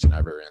macho person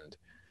ever. And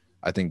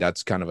I think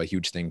that's kind of a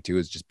huge thing too,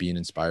 is just being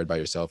inspired by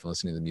yourself and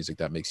listening to the music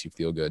that makes you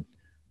feel good.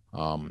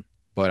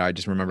 But I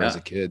just remember as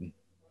a kid,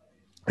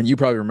 and you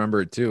probably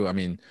remember it too. I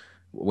mean,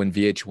 when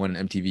VH1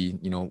 and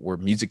MTV, were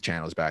music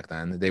channels back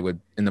then, they would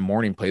in the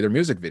morning play their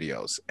music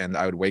videos, and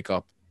I would wake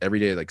up every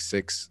day like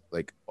 6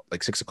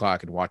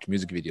 o'clock and watch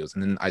music videos.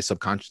 And then I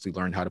subconsciously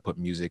learned how to put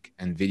music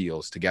and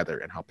videos together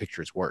and how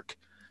pictures work.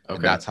 Okay.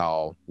 And that's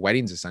how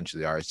weddings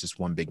essentially are. It's just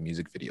one big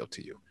music video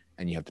to you,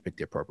 and you have to pick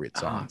the appropriate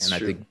song. And true. I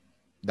think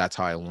that's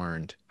how I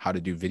learned how to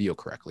do video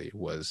correctly,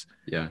 was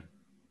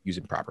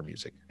using proper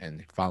music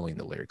and following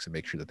the lyrics and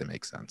make sure that they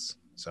make sense.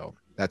 So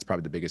that's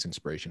probably the biggest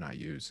inspiration I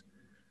use.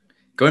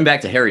 Going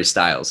back to Harry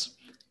Styles,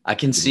 I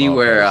can see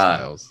where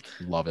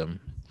love him.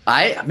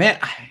 I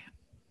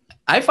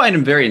find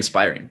him very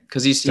inspiring,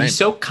 because he's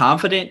so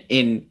confident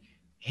in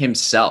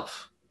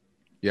himself.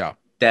 Yeah.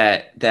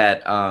 That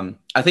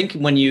I think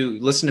when you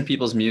listen to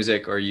people's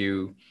music, or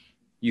you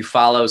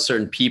follow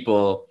certain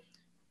people,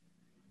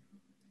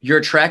 you're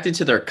attracted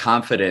to their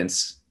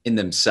confidence in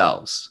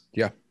themselves.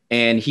 Yeah.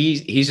 And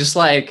he's just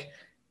like,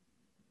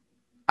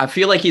 I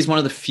feel like he's one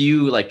of the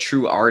few like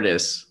true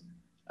artists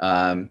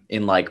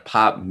in like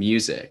pop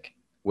music,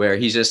 where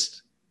he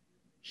does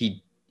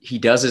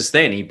his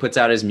thing. He puts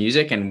out his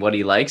music, and what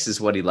he likes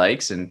is what he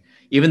likes. And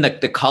even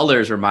the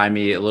colors remind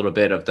me a little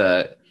bit of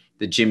the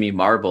Jimmy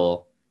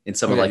Marble in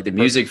some of like the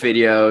music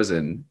videos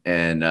and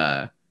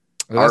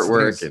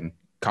artwork. And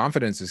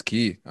confidence is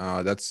key.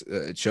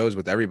 It shows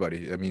with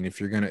everybody. I mean, if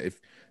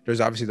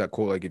there's obviously that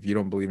quote, like, if you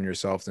don't believe in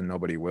yourself, then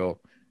nobody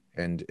will.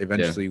 And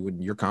eventually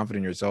when you're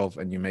confident in yourself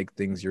and you make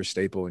things your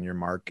staple and your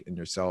mark in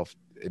yourself,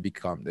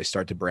 they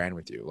start to brand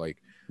with you. Like,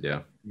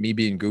 me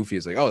being goofy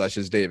is like, oh, that's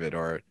just David.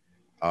 Or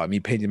me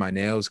painting my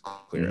nails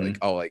clear. Mm-hmm. Like,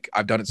 oh, like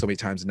I've done it so many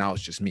times and now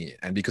it's just me.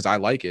 And because I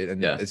like it,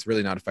 and it's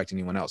really not affecting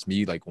anyone else.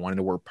 Me like wanting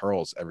to wear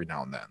pearls every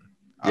now and then.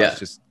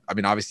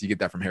 Obviously you get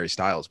that from Harry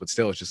Styles, but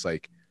still it's just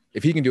like,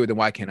 if he can do it, then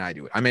why can't I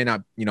do it? I may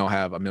not,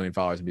 have 1 million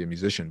followers and be a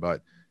musician,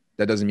 but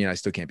that doesn't mean I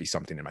still can't be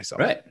something in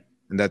myself. Right.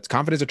 And that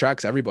confidence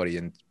attracts everybody.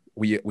 And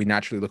we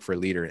naturally look for a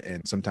leader,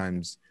 and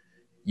sometimes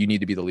you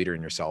need to be the leader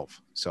in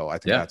yourself. So I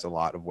think that's a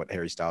lot of what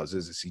Harry Styles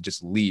is he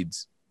just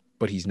leads,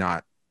 but he's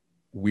not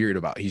weird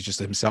about it. He's just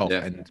himself.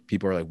 Yeah. And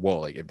people are like,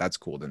 whoa, like if that's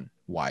cool, then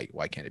why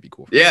can't it be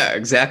cool for you?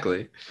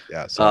 Exactly.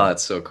 Yeah. So,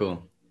 that's so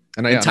cool.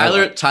 And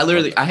Tyler,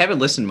 I haven't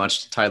listened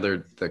much to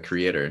Tyler the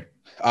Creator.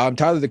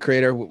 Tyler the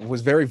Creator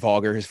was very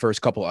vulgar. His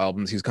first couple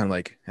albums, he was kind of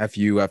like, F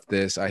you, F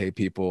this, I hate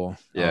people.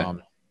 Yeah.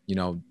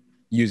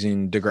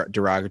 Using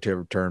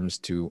derogatory terms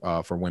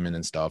for women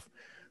and stuff,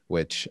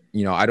 which,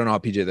 I don't know how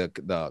PJ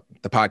the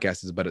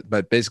podcast is,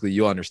 but basically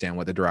you'll understand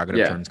what the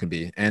derogatory terms can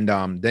be. And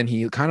then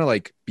he kind of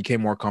like became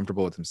more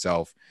comfortable with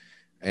himself.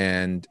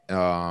 And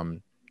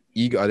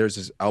there's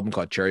this album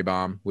called Cherry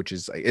Bomb, which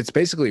is like, it's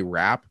basically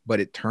rap,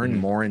 but it turned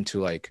more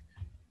into like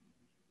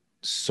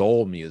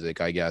soul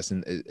music, I guess.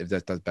 And if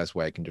that's the best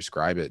way I can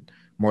describe it,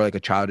 more like a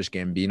Childish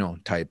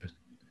Gambino type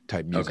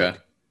music.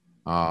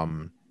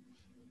 Okay.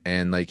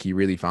 and like he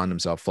really found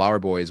himself. Flower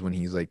Boy is when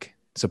he's like,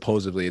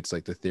 supposedly it's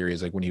like the theory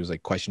is like when he was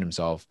like questioning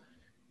himself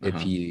if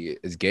Uh-huh. he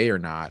is gay or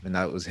not, and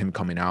that was him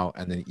coming out.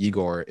 And then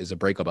Igor is a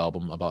breakup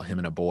album about him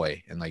and a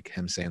boy, and like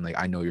him saying like,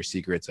 I know your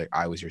secrets, like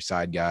I was your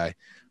side guy,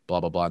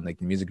 blah blah blah. And like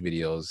the music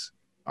videos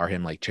are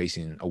him like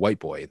chasing a white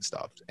boy and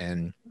stuff,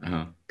 and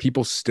Uh-huh.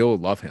 people still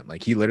love him.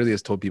 Like he literally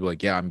has told people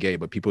like, yeah, I'm gay,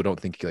 but people don't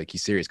think like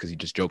he's serious because he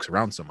just jokes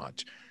around so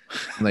much.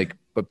 And, like,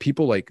 but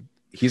people like,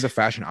 he's a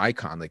fashion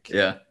icon. Like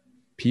Yeah.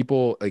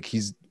 people like,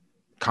 he's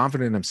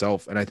confident in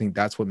himself, and I think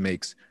that's what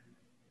makes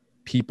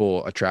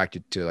people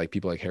attracted to like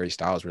people like Harry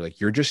Styles, where like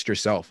you're just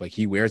yourself. Like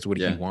he wears what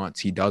he Yeah. wants,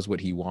 he does what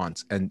he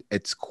wants, and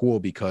it's cool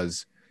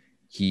because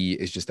he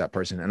is just that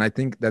person. And I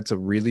think that's a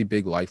really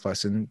big life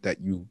lesson that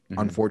you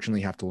Mhm.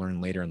 unfortunately have to learn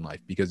later in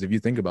life, because if you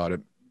think about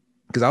it,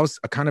 because I was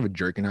a kind of a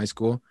jerk in high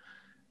school,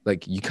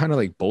 like you kind of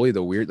like bully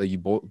the weird, like you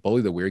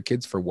bully the weird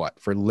kids for what?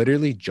 For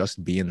literally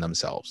just being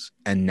themselves.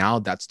 And now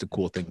that's the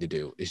cool thing to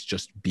do, is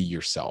just be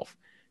yourself,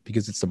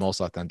 because it's the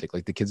most authentic.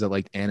 Like the kids that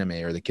like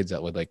anime, or the kids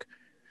that would like,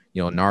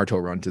 you know,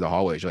 Naruto run through the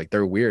hallways, like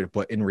they're weird,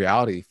 but in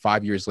reality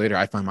 5 years later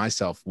I find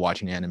myself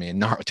watching anime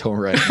and Naruto,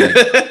 right?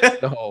 Like,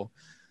 so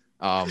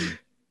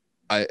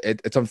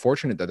it's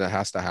unfortunate that that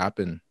has to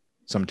happen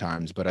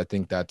sometimes, but I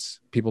think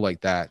that's, people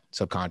like that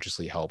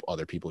subconsciously help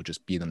other people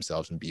just be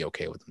themselves and be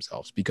okay with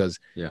themselves, because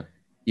Yeah.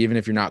 even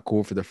if you're not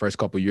cool for the first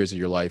couple of years of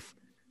your life,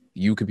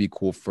 you could be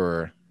cool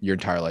for your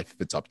entire life if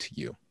it's up to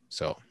you.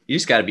 So You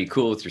just got to be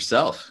cool with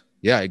yourself.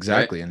 yeah,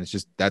 exactly. And it's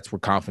just, that's where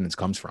confidence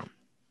comes from.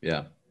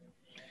 Yeah.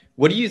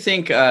 What do you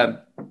think?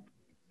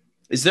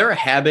 Is there a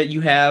habit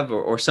you have,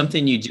 or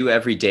something you do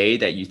every day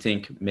that you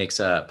think makes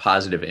a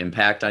positive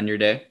impact on your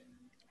day?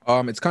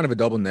 It's kind of a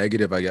double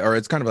negative, I guess, or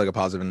it's kind of like a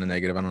positive and a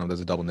negative. I don't know if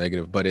there's a double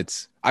negative, but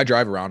it's, I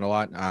drive around a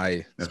lot.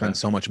 I Okay. spend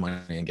so much money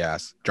in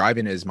gas.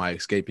 Driving is my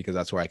escape, because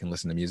that's where I can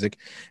listen to music.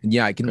 And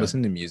yeah, I can Okay.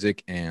 listen to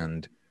music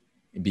and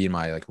be in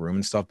my like room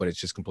and stuff, but it's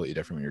just completely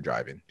different when you're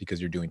driving,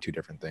 because you're doing two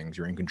different things.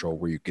 You're in control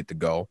where you get to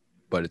go,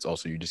 but it's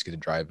also, you just get to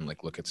drive and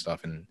like look at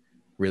stuff and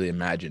really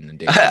imagine and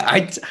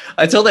daydream.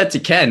 I told that to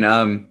Ken.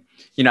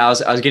 I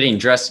was getting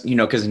dressed,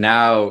 because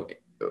now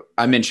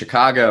I'm in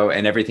Chicago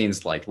and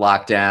everything's like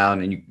locked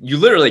down, and you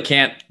literally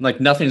can't,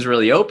 like, nothing's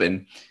really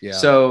open. Yeah.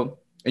 So,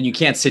 and you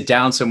can't sit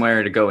down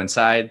somewhere to go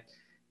inside.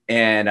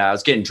 And I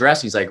was getting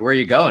dressed. He's like, "Where are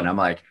you going?" I'm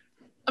like,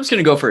 "I'm just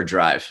gonna go for a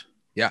drive."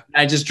 Yeah.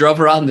 And I just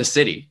drove around the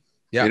city.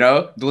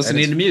 Yeah.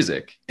 Listening to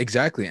music.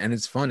 Exactly. And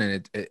it's fun,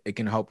 and it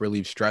can help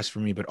relieve stress for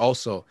me, but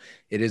also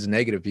it is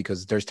negative,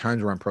 because there's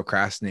times where I'm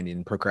procrastinating,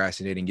 and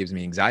procrastinating gives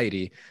me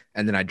anxiety.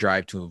 And then I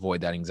drive to avoid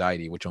that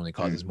anxiety, which only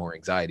causes more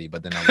anxiety.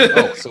 But then I'm like,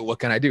 oh, so what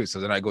can I do? So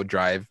then I go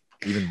drive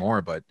even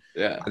more. But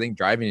Yeah. I think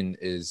driving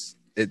is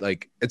it,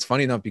 like, it's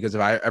funny enough, because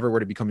if I ever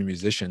were to become a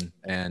musician,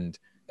 and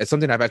it's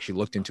something I've actually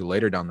looked into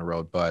later down the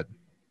road, but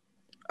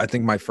I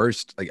think my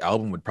first like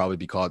album would probably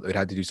be called, it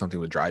had to do something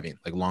with driving,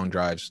 like long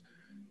drives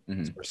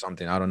or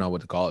something. I don't know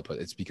what to call it, but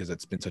it's because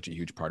it's been such a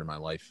huge part of my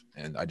life,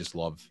 and I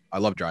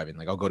love driving.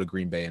 Like I'll go to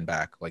Green Bay and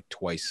back like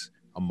twice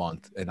a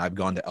month, and I've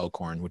gone to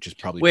Elkhorn, which is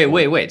probably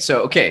Wait.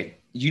 So, okay,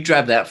 you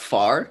drive that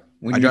far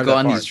when I you drive go that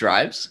on far. these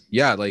drives?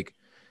 Yeah, like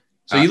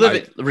So you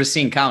live in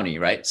Racine County,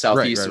 right?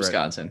 Southeast right.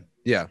 Wisconsin.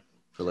 Yeah,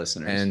 For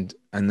listeners.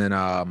 and then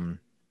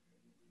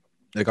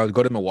like I would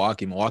go to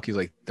Milwaukee. Milwaukee's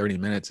like 30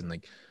 minutes, and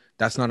like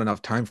that's not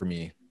enough time for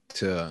me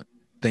to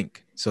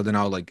think. So then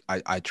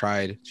I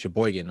tried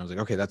Sheboygan, and I was like,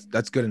 okay,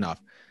 that's good enough.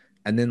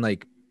 And then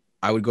like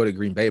I would go to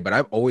Green Bay, but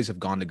I've always have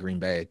gone to Green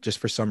Bay just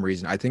for some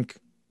reason. I think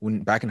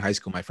when back in high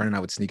school, my friend and I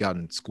would sneak out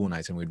on school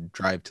nights, and we'd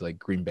drive to like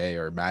Green Bay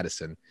or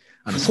Madison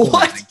on a school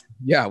What? night.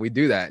 Yeah, we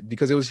do that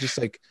because it was just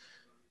like,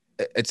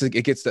 it's like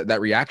it gets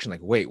that reaction,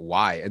 like, wait,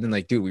 why? And then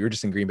like, dude, we were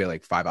just in Green Bay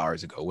like 5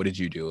 hours ago. What did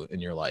you do in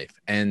your life?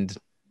 And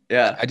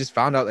Yeah. I just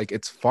found out like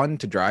it's fun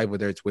to drive,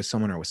 whether it's with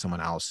someone or with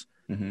someone else.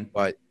 Mm-hmm.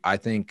 But I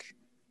think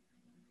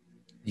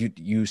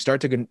you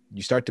start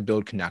to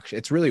build connection.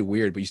 It's really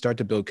weird, but you start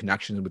to build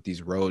connections with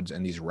these roads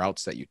and these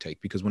routes that you take,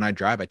 because when I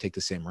drive, I take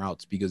the same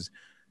routes, because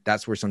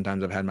that's where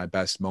sometimes I've had my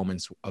best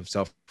moments of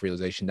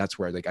self-realization. That's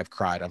where like I've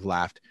cried, I've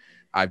laughed,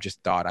 I've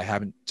just thought.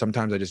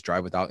 Sometimes I just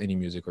drive without any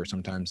music, or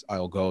sometimes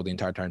I'll go the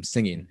entire time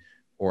singing,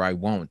 or I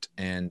won't.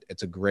 And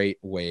it's a great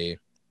way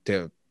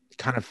to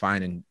kind of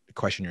find and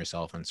question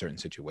yourself in certain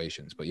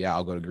situations. But yeah,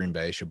 I'll go to Green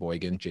Bay,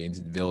 Sheboygan,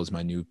 Janesville is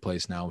my new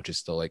place now, which is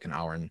still like an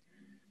hour and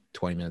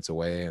 20 minutes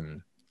away.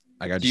 And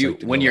like,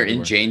 When you're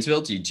in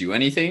Janesville, do you do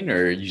anything,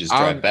 or you just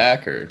drive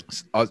back? Or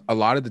a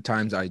lot of the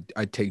times I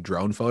take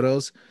drone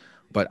photos,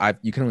 but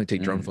you can only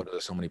take drone photos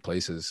of so many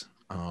places.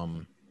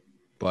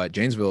 But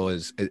Janesville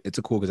it's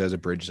a cool, because there's a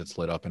bridge that's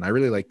lit up, and I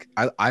really like.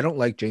 I don't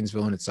like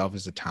Janesville in itself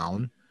as a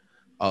town.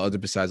 Other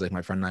besides like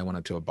my friend and I went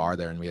up to a bar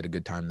there and we had a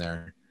good time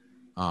there.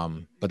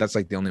 But that's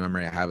like the only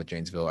memory I have of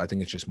Janesville. I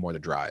think it's just more the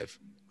drive.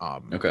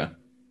 Okay.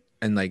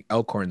 And like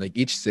Elkhorn, like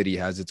each city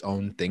has its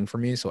own thing for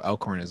me. So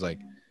Elkhorn is like,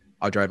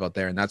 I'll drive out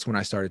there, and that's when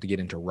I started to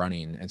get into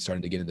running and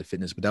started to get into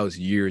fitness. But that was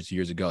years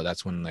ago.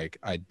 That's when like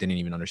I didn't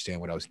even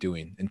understand what I was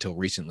doing until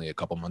recently, a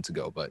couple months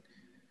ago. But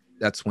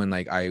that's when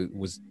like I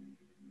was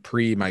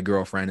pre my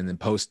girlfriend and then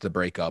post the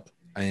breakup,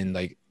 and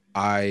like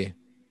I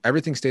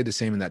everything stayed the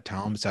same in that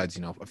town besides,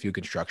 you know, a few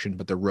construction,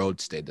 but the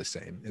road stayed the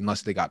same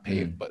unless they got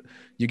paved. But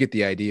you get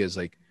the idea. Is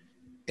like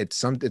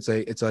it's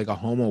like a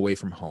home away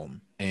from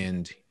home.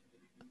 And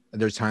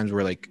there's times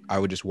where like I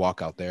would just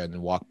walk out there and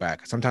then walk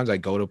back. Sometimes I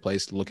go to a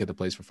place, look at the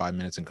place for 5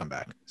 minutes and come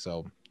back.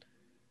 So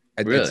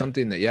it's Really?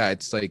 something that, yeah,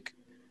 it's like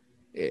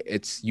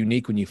it's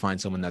unique when you find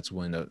someone that's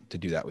willing to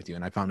do that with you.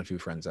 And I found a few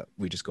friends that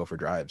we just go for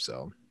drives.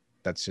 So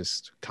that's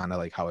just kind of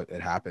like how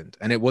it happened.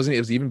 And it was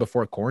even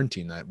before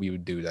quarantine that we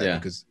would do that, Yeah.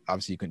 because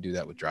obviously you couldn't do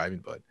that with driving.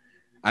 But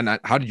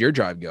how did your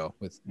drive go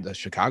with the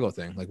Chicago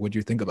thing? Like, what do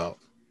you think about?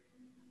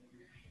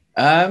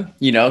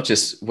 You know,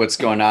 just what's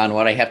going on,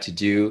 what I have to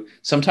do.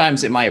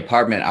 Sometimes in my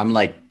apartment, I'm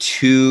like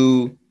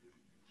too,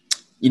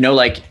 you know,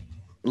 like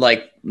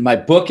my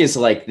book is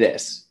like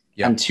this.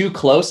 Yeah. I'm too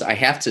close. I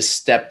have to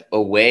step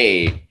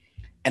away.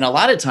 And a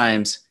lot of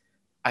times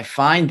I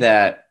find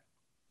that,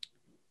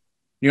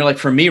 you know, like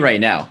for me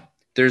right now,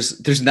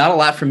 there's not a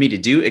lot for me to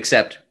do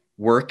except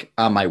work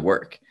on my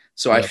work.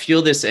 So I Yep.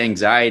 feel this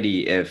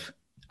anxiety if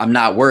I'm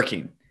not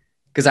working,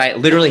 because I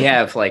literally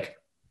have like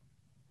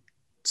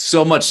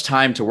so much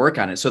time to work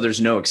on it. So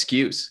there's no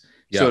excuse.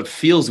 So Yeah. it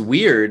feels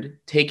weird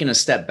taking a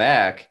step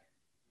back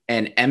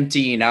and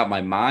emptying out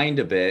my mind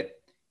a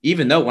bit,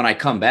 even though when I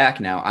come back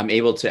now, I'm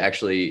able to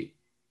actually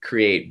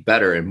create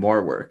better and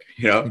more work,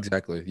 you know?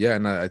 Exactly. Yeah.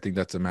 And I think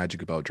that's the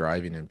magic about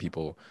driving. And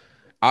people,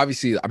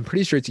 obviously, I'm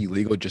pretty sure it's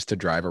illegal just to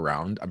drive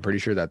around. I'm pretty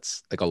sure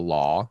that's like a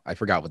law. I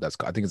forgot what that's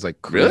called. I think it's like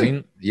Really?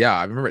 cruising. Yeah,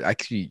 I remember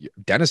actually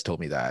Dennis told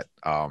me that.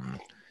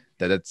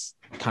 That it's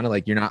kind of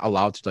like you're not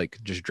allowed to like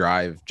just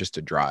drive just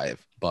to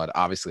drive. But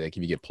obviously, like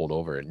if you get pulled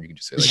over, and you can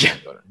just say like,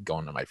 Yeah. I'm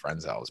going to my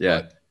friend's house.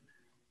 Yeah.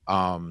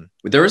 But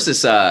There was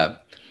this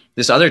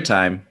other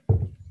time.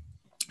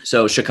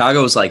 So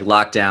Chicago was like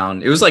locked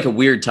down. It was like a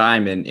weird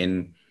time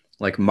in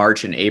like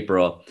March and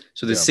April.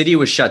 So the Yeah. city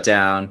was shut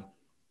down.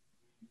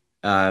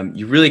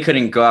 You really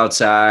couldn't go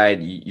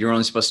outside. You're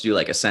only supposed to do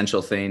like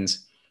essential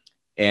things.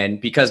 And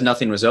because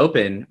nothing was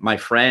open, my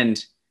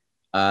friend,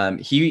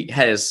 he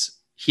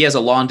has a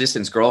long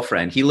distance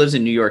girlfriend. He lives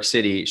in New York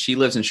City. She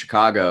lives in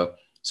Chicago.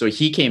 So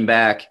he came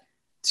back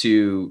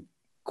to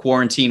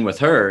quarantine with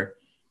her.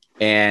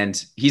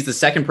 And he's the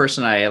second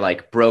person I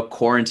like broke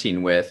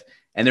quarantine with.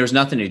 And there was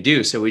nothing to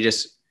do. So we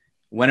just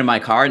went in my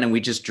car and then we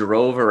just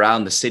drove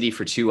around the city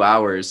for 2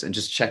 hours and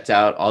just checked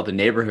out all the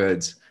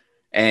neighborhoods.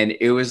 And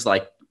it was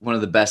like one of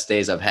the best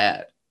days I've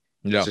had.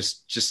 yeah,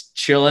 Just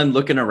chilling,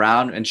 looking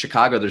around. In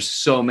Chicago, there's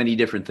so many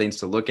different things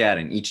to look at,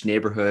 and each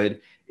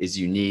neighborhood is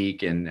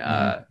unique. And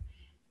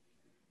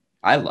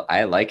I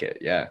like it.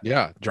 Yeah.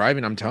 yeah,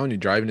 driving. I'm telling you,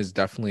 driving is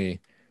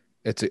definitely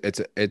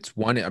it's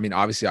one. I mean,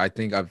 obviously, I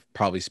think I've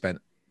probably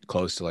spent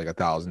close to like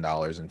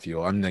 $1,000 in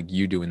fuel. I'm like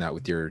you doing that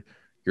with your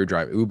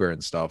drive Uber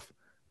and stuff.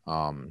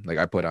 Like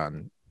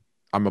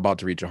I'm about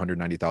to reach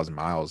 190,000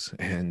 miles,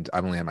 and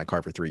I've only had my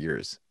car for 3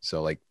 years.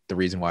 So like the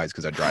reason why is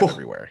because I drive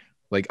everywhere.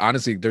 Like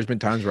honestly, there's been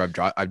times where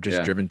I've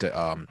just driven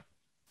to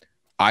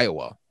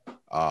Iowa,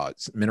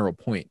 Mineral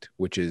Point,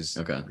 which is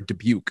Okay.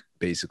 Dubuque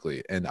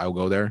basically, and I'll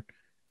go there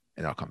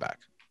and I'll come back,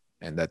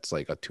 and that's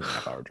like a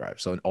 2.5 hour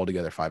drive. So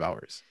altogether 5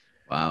 hours.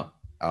 Wow.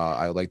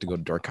 I would like to go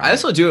to Dark I County.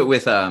 also do it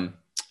with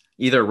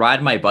either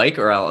ride my bike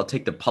or I'll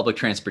take the public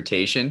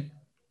transportation.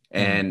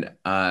 And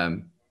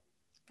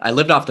I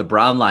lived off the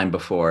Brown line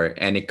before,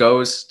 and it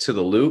goes to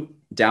the loop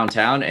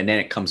downtown and then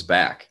it comes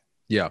back.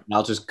 Yeah. And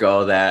I'll just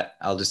go that.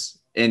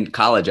 In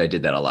college, I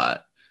did that a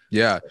lot.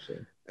 Yeah.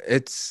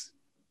 It's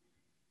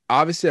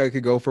obviously I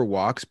could go for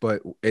walks,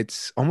 but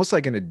it's almost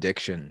like an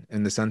addiction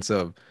in the sense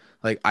of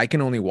like I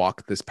can only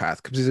walk this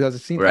path because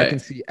I can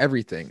see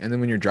everything. And then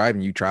when you're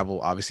driving, you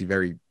travel obviously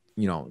very,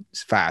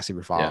 fast if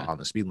you're following on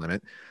the speed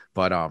limit.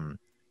 But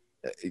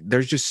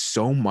there's just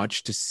so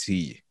much to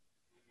see,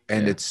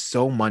 and it's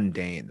so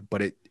mundane,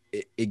 but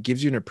it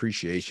gives you an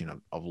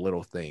appreciation of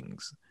little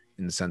things,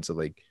 in the sense of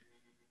like,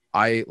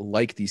 I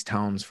like these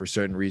towns for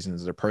certain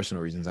reasons. They're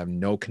personal reasons. I have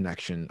no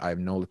connection. I have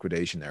no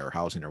liquidation there or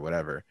housing or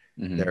whatever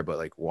there. But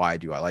like, why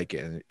do I like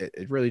it? And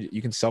it really,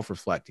 you can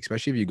self-reflect,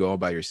 especially if you go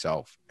by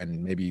yourself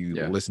and maybe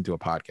you listen to a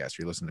podcast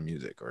or you listen to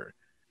music, or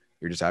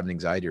you're just having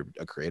anxiety or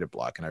a creative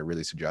block. And I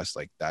really suggest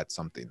like that's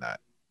something that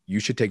you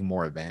should take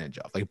more advantage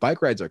of. Like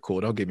bike rides are cool.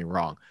 Don't get me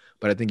wrong.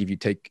 But I think if you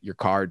take your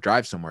car,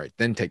 drive somewhere,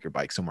 then take your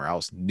bike somewhere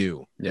else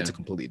new, it's a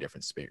completely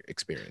different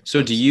experience.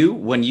 So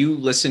when you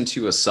listen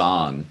to a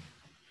song,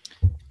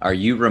 are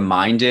you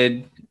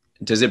reminded,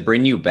 does it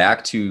bring you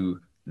back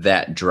to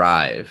that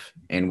drive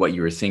and what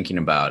you were thinking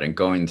about and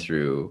going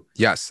through?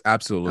 Yes,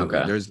 absolutely.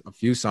 Okay. There's a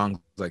few songs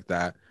like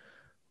that.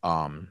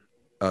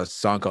 A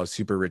song called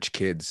Super Rich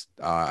Kids.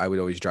 I would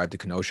always drive to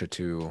Kenosha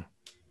to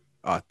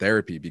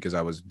therapy because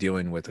I was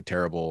dealing with a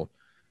terrible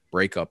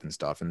breakup and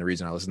stuff. And the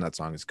reason I listened to that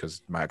song is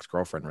because my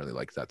ex-girlfriend really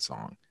liked that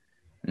song.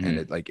 And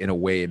it like, in a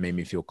way, it made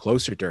me feel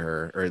closer to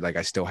her, or like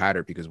I still had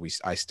her because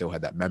I still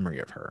had that memory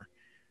of her.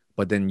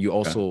 But then you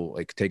also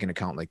like take into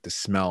account like the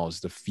smells,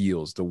 the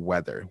feels, the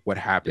weather, what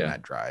happened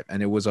that drive.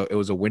 And it was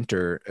a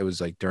winter. It was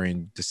like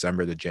during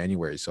December to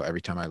January. So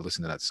every time I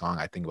listen to that song,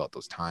 I think about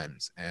those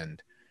times.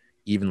 And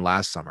even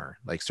last summer,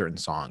 like certain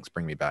songs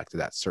bring me back to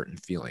that certain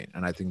feeling.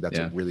 And I think that's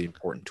a really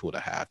important tool to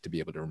have, to be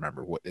able to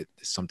remember what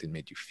something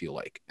made you feel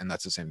like. And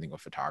that's the same thing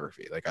with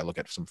photography. Like I look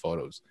at some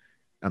photos,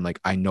 I'm like,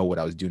 I know what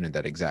I was doing at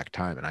that exact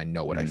time, and I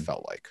know what I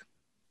felt like.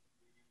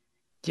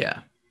 Yeah.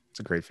 It's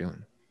a great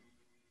feeling.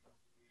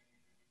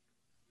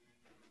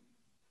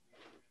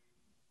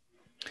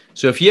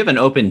 So if you have an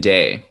open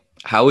day,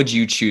 how would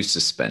you choose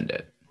to spend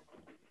it?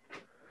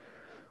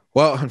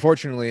 Well,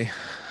 unfortunately,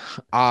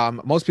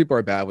 most people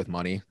are bad with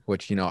money,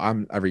 which, you know,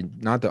 I'm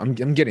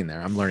getting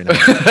there. I'm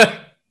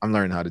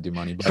learning how to do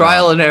money. But,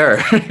 trial and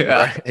error.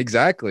 Yeah. Right,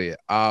 exactly.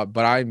 But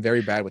I'm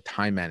very bad with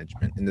time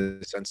management, in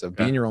the sense of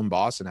being your own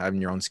boss and having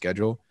your own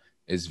schedule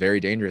is very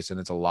dangerous, and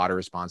it's a lot of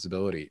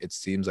responsibility. It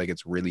seems like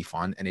it's really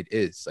fun, and it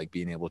is, like,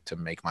 being able to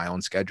make my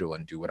own schedule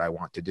and do what I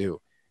want to do.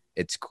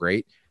 It's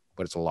great,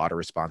 but it's a lot of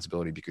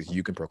responsibility because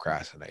you can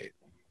procrastinate,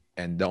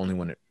 and the only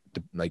one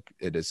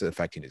it is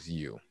affecting is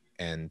you.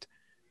 And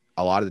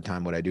a lot of the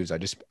time what I do is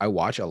I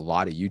watch a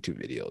lot of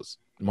YouTube videos,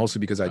 mostly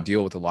because I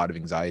deal with a lot of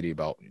anxiety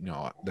about, you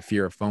know, the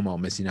fear of FOMO,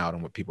 missing out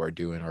on what people are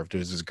doing. Or if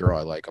there's this girl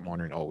I like, I'm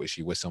wondering, oh, is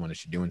she with someone? Is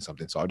she doing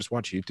something? So I'll just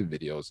watch YouTube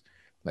videos,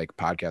 like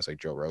podcasts like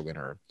Joe Rogan,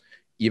 or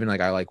even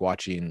like I like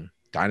watching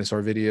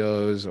dinosaur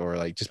videos, or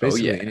like just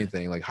basically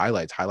anything, like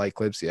highlight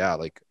clips. Yeah.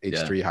 Like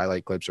H3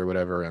 highlight clips or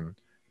whatever, and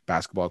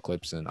basketball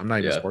clips. And I'm not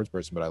even a sports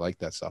person, but I like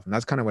that stuff. And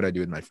that's kind of what I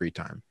do in my free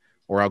time,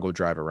 or I'll go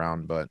drive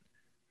around. But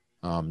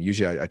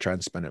usually I try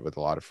and spend it with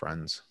a lot of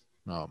friends.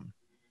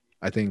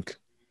 I think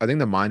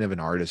the mind of an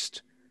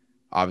artist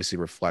obviously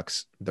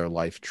reflects their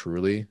life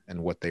truly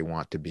and what they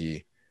want to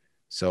be.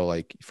 So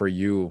like for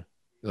you,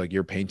 like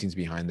your paintings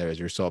behind there,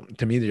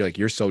 to me,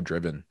 you're so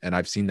driven. And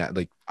I've seen that.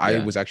 Like I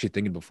was actually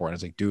thinking before, and I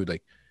was like, dude,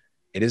 like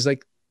it is,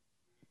 like,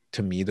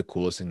 to me, the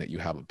coolest thing that you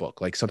have a book,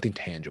 like something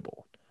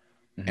tangible.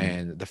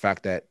 And the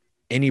fact that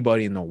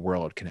anybody in the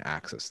world can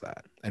access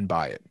that and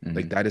buy it,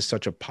 like that is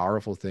such a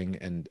powerful thing.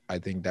 And I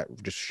think that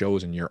just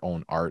shows in your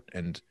own art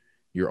and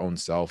your own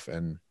self.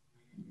 And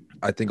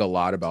I think a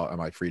lot about, on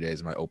my free days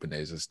and my open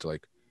days, is to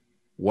like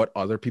what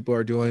other people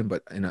are doing,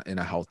 but in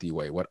a healthy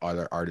way, what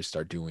other artists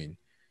are doing.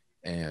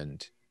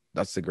 And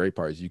that's the great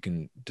part, is you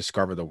can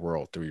discover the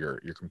world through your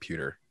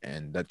computer.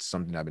 And that's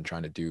something I've been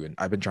trying to do. And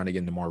I've been trying to get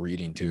into more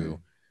reading too,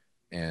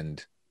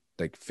 and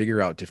like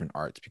figure out different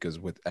arts, because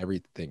with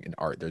everything in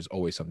art, there's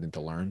always something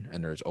to learn,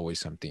 and there's always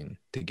something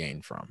to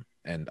gain from.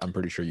 And I'm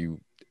pretty sure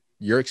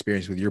your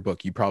experience with your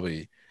book, you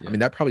probably, I mean,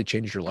 that probably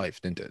changed your life,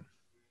 didn't it?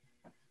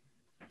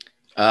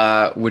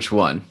 Which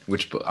one?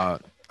 Which book?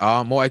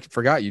 Well, I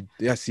forgot you.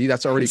 Yeah, see,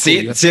 that's already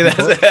cool. See,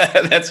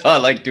 that's all I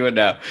like doing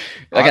now.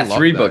 I got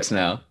 3 books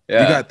now.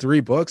 Yeah. You got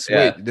 3 books?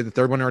 Yeah. Wait, did the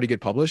third one already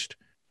get published?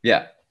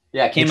 Yeah.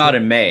 Yeah, it came out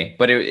in May,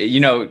 but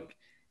it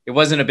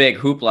wasn't a big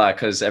hoopla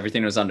because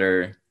everything was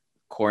under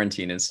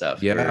quarantine and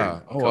stuff.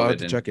 Yeah. Oh, I'll have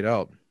to check it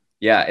out.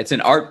 Yeah, it's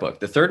an art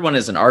book. The third one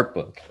is an art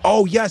book.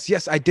 Oh, yes,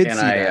 I did see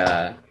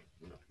that.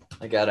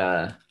 I got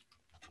a...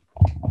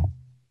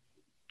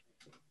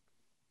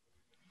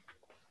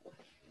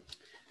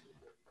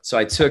 So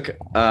I took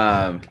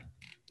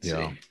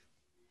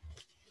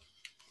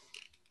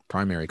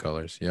primary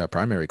colors. Yeah,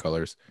 primary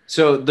colors.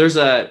 So there's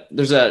a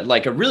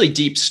like a really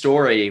deep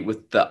story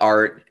with the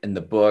art and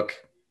the book.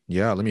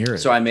 Yeah, let me hear it.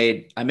 So I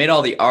made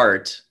all the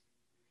art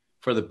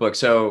for the book.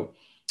 So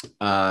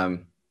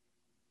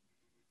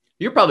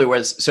you're probably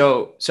aware.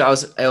 So I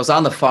was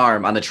on the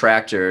farm on the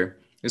tractor.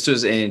 This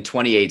was in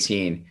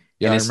 2018.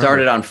 Yeah, and it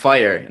started on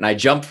fire, and I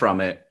jumped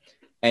from it.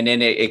 And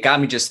then it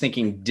got me just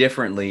thinking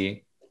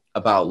differently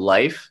about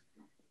life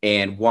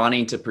and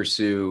wanting to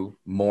pursue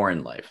more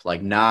in life,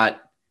 like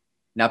not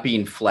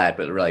being flat,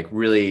 but like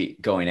really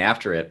going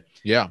after it.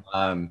 Yeah.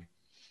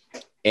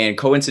 And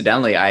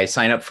coincidentally, I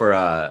signed up for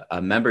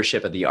a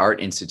membership at the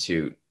Art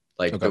Institute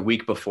the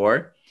week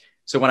before.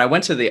 So when I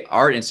went to the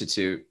Art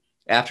Institute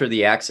after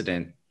the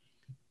accident,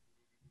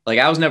 like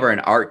I was never an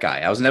art guy.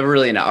 I was never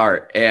really into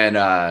art. And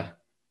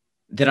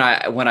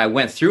then when I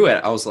went through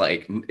it, I was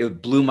like,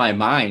 it blew my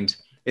mind.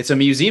 It's a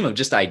museum of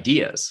just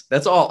ideas.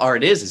 That's all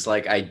art is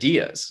like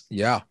ideas.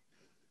 Yeah.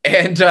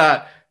 And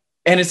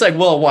it's like,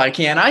 well, why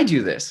can't I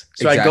do this?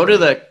 So I go to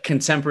the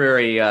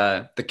contemporary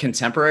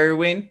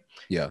wing.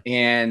 Yeah.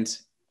 And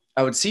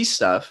I would see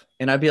stuff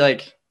and I'd be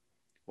like,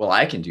 well,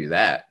 I can do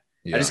that.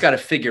 Yeah. I just got to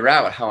figure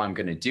out how I'm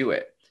going to do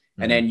it.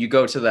 And then you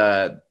go to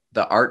the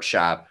art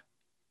shop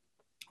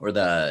or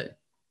the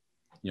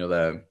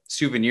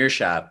souvenir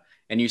shop,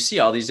 and you see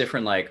all these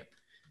different, like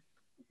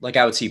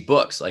I would see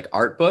books, like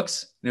art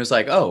books. And it was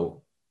like,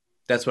 oh,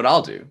 that's what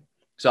I'll do.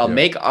 So I'll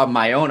make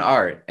my own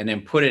art and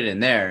then put it in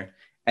there.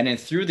 And then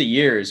through the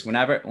years,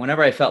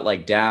 whenever I felt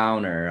like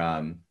down or,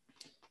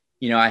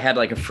 I had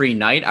like a free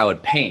night, I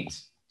would paint.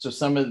 So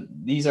some of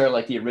these are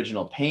like the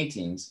original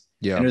paintings.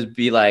 Yeah. And it would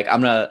be like,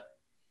 I'm going to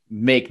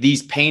make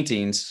these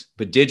paintings,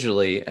 but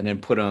digitally, and then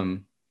put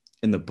them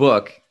in the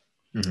book.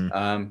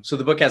 Mm-hmm. So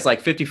the book has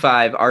like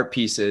 55 art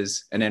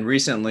pieces. And then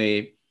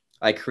recently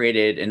I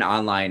created an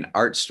online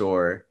art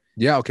store.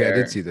 Yeah. Okay. I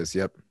did see this.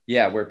 Yep.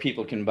 Yeah. Where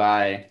people can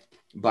buy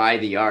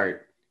the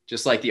art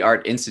just like the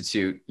Art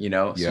Institute, you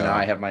know. So now Yeah.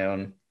 I have my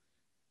own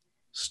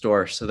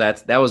store. So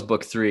that was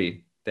book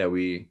 3 that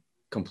we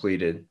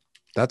completed.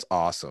 That's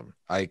awesome.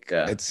 Like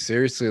Yeah. it's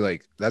seriously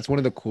like that's one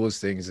of the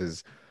coolest things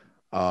is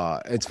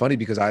it's funny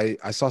because I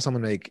saw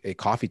someone make a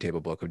coffee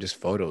table book of just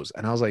photos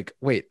and I was like,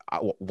 wait,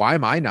 why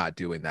am I not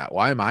doing that?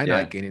 Why am I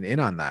Yeah. not getting in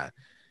on that?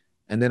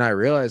 And then I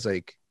realized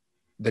like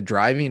the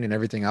driving and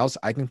everything else,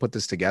 I can put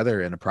this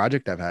together. And a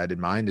project I've had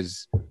in mind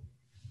is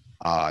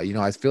you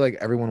know, I feel like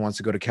everyone wants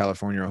to go to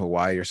California or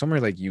Hawaii or somewhere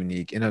like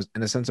unique in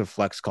a sense of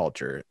flex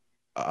culture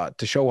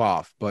to show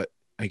off, but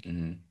like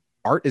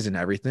art isn't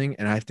everything.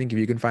 And I think if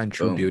you can find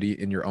true Boom. beauty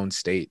in your own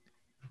state,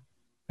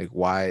 like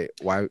why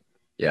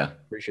Yeah.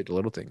 appreciate the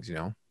little things, you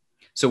know?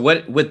 So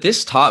what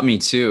this taught me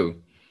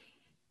too.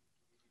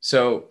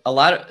 So a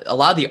lot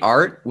of the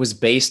art was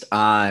based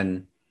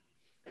on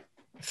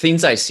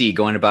things I see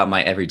going about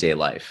my everyday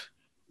life.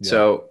 Yeah.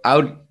 So I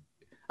would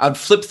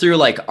flip through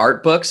like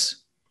art books.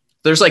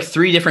 There's like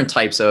 3 different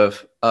types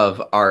of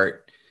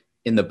art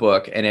in the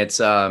book, and it's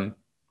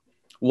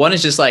one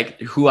is just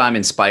like who I'm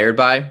inspired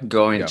by,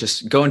 going to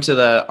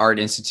the Art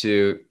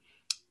Institute,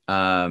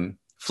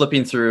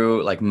 flipping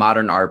through like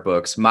modern art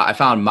books. I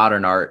found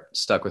modern art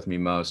stuck with me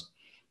most.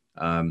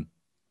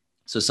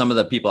 So some of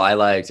the people I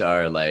liked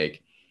are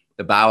like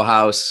the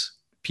Bauhaus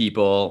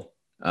people,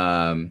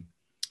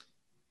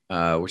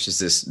 which is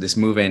this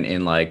movement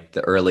in like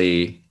the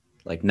early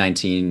like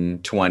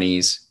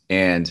 1920s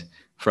and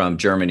from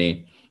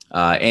Germany.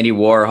 Andy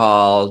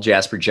Warhol,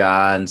 Jasper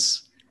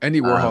Johns.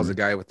 Andy Warhol's the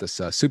guy with the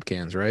soup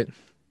cans, right?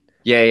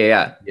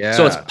 Yeah.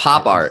 So it's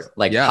pop art,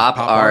 like pop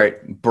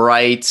art,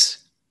 bright,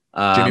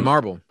 Jimmy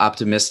Marble,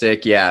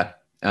 optimistic. Yeah.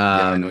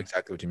 I know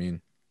exactly what you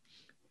mean.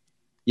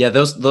 Yeah,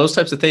 those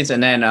types of things.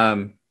 And then,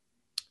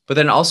 but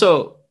then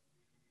also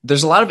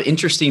there's a lot of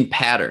interesting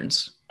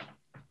patterns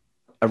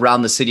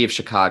around the city of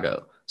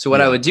Chicago. So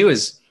what I would do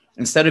is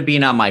instead of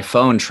being on my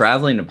phone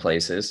traveling to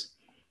places,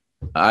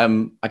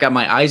 I got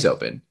my eyes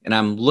open and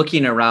I'm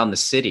looking around the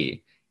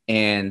city,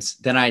 and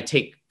then I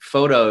take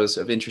photos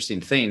of interesting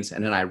things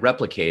and then I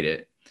replicate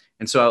it.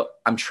 And so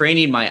I'm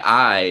training my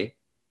eye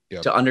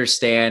to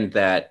understand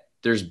that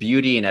there's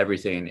beauty in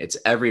everything. It's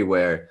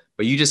everywhere,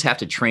 but you just have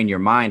to train your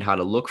mind how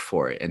to look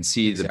for it and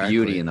see the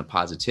beauty and the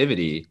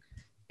positivity.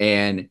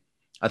 And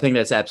I think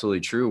that's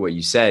absolutely true what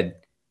you said.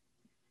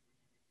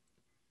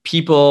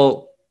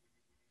 People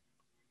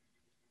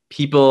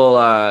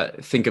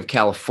think of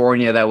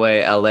California that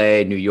way,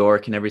 LA, New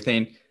York, and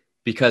everything,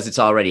 because it's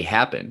already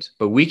happened.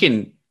 But we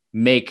can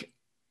make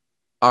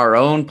our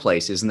own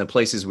places and the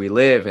places we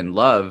live and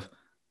love,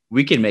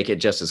 we can make it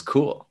just as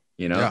cool,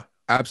 you know? Yeah,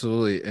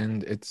 absolutely.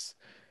 And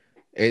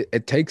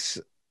it takes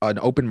an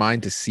open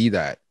mind to see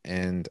that.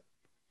 And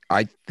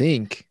I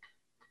think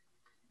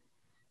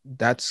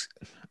that's,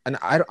 and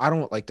I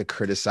don't like to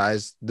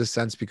criticize the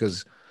sense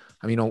because,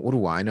 I mean, what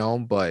do I know?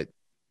 But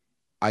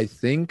I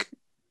think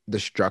the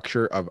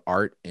structure of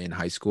art in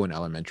high school and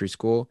elementary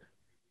school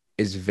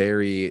is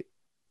very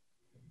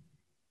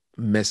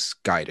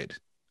misguided,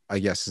 I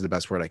guess is the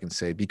best word I can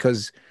say,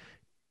 because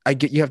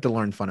you have to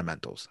learn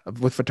fundamentals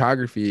with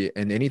photography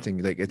and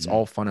anything. Like it's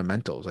all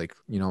fundamentals, like,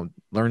 you know,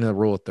 learning the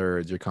rule of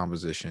thirds, your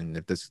composition,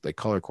 if this like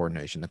color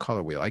coordination, the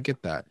color wheel, I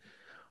get that.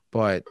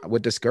 But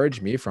what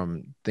discouraged me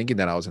from thinking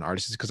that I was an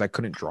artist is because I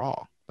couldn't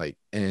draw. Like,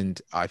 and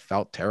I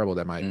felt terrible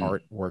that my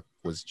artwork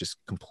was just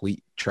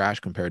complete trash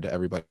compared to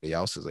everybody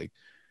else's. Like,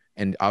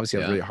 and obviously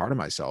I was really hard on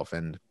myself.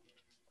 And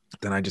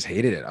then I just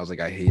hated it. I was like,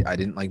 I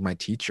didn't like my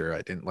teacher.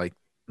 I didn't like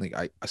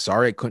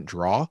sorry, I couldn't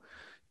draw.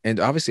 And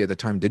obviously at the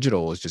time,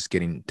 digital was just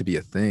getting to be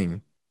a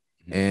thing.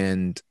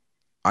 And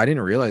I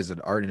didn't realize that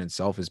art in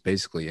itself is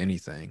basically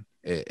anything.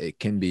 It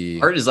can be.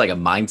 Art is like a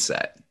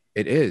mindset.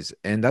 It is.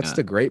 And that's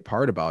the great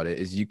part about it,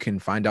 is you can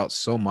find out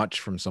so much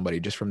from somebody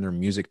just from their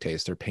music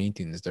taste, their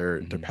paintings,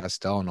 their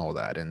pastel and all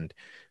that. And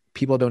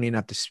people don't even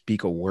have to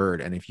speak a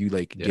word. And if you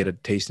like get a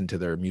taste into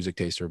their music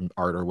taste or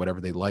art or whatever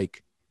they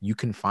like, you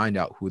can find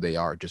out who they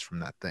are just from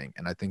that thing.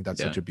 And I think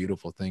that's such a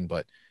beautiful thing.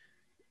 But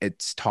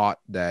it's taught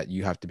that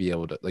you have to be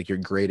able to, like, you're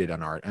graded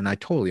on art. And I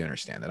totally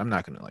understand that. I'm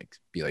not going to like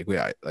be like,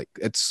 wait, like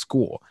it's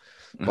school.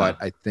 But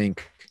I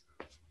think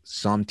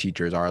some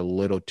teachers are a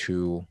little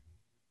too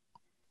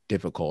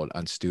difficult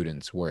on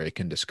students where it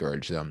can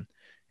discourage them.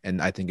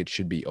 And I think it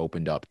should be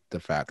opened up, the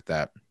fact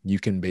that you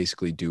can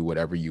basically do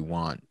whatever you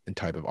want in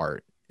type of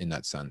art in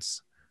that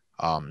sense.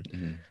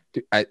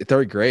 At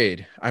 3rd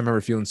grade, I remember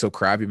feeling so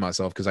crappy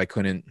myself because I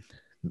couldn't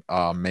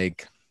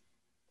make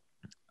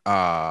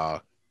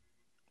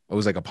it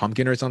was like a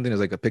pumpkin or something. It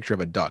was like a picture of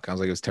a duck. I was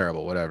like, it was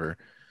terrible, whatever.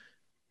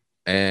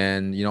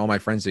 And you know, all my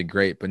friends did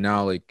great, but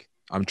now like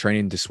I'm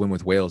training to swim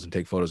with whales and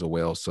take photos of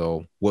whales.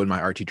 So what would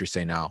my art teacher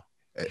say now?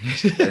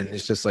 And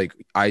it's just like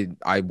I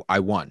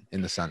won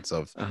in the sense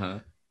of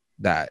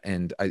that.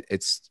 And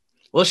it's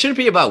well, it shouldn't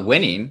be about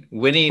winning,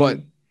 but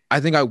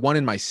I think I won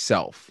in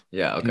myself.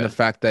 Yeah. Okay. And the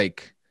fact that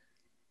like,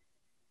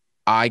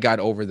 I got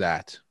over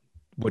that,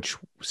 which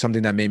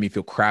something that made me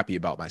feel crappy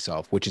about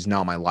myself, which is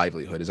now my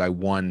livelihood, is I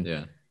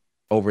won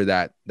over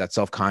that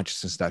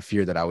self-consciousness, that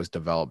fear that I was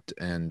developed.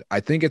 And I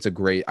think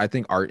I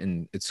think art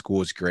in its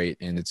school is great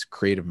and it's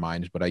creative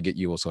minds, but I get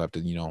you also have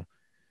to,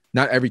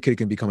 not every kid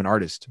can become an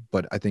artist,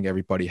 but I think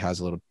everybody has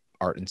a little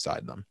art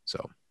inside them.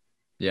 So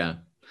yeah,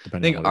 I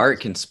think art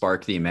can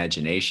spark the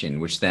imagination,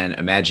 which then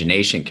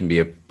imagination can be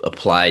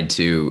applied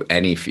to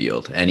any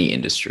field, any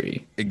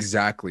industry.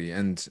 Exactly.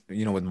 And,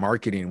 with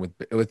marketing,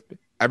 with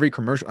every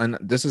commercial, and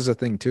this is a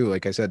thing too,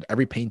 like I said,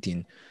 every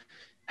painting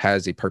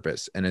has a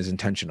purpose and is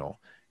intentional.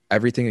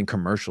 Everything in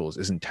commercials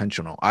is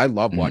intentional. I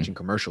love watching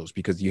commercials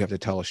because you have to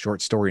tell a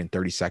short story in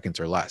 30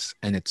 seconds or less.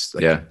 And it's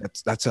like,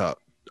 that's an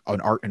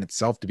art in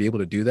itself to be able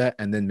to do that.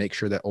 And then make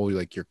sure that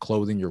like your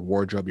clothing, your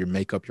wardrobe, your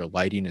makeup, your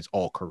lighting is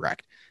all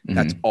correct.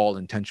 That's all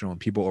intentional. And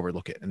people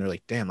overlook it. And they're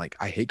like, damn, like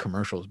I hate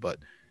commercials, but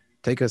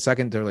take a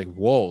second. They're like,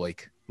 whoa,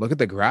 like look at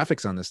the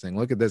graphics on this thing.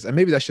 Look at this. And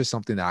maybe that's just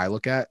something that I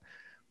look at,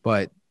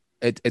 but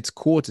it's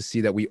cool to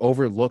see that we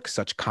overlook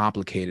such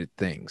complicated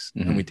things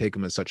and we take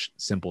them as such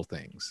simple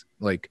things.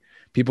 Like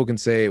people can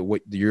say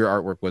what your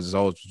artwork was,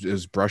 it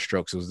was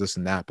brushstrokes, it was this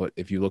and that. But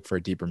if you look for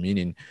a deeper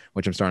meaning,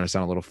 which I'm starting to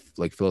sound a little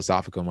like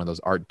philosophical and one of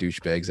those art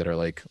douchebags that are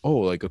like, oh,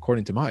 like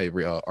according to my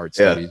art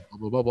studies, blah,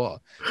 blah, blah, blah.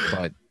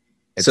 But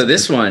so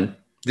this one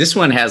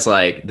has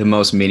like the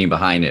most meaning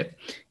behind it.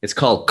 It's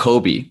called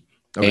Kobe.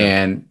 Okay.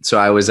 And so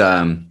I was,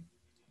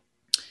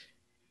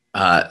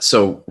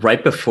 so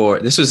right before,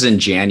 this was in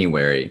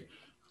January,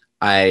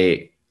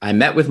 I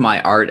met with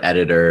my art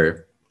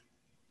editor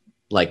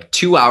like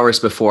 2 hours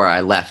before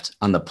I left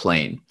on the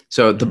plane.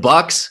 So the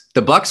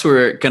Bucks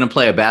were going to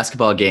play a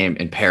basketball game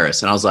in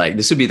Paris. And I was like,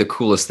 this would be the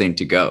coolest thing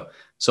to go.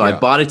 So I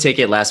bought a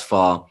ticket last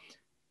fall,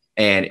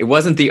 and it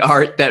wasn't the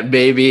art that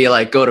made me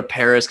like go to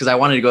Paris, because I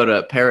wanted to go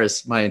to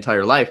Paris my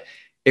entire life.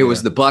 It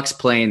was the Bucks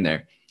playing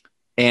there.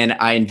 And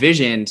I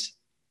envisioned,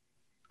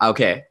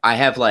 okay, I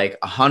have like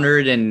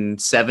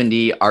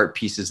 170 art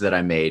pieces that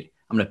I made.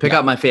 I'm going to pick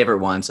out my favorite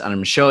ones and I'm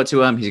going to show it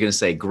to him. He's going to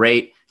say,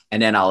 great. And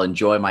then I'll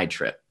enjoy my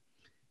trip.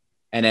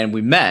 And then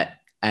we met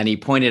and he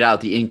pointed out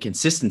the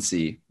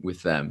inconsistency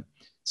with them.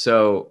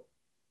 So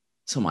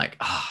I'm like,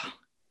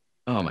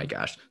 oh my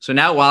gosh. So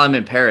now while I'm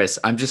in Paris,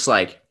 I'm just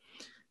like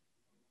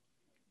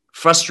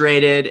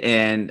frustrated.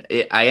 And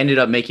I ended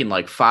up making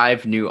like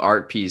 5 new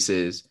art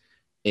pieces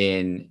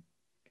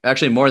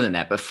actually more than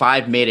that, but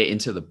 5 made it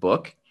into the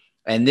book.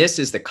 And this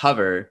is the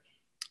cover.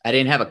 I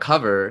didn't have a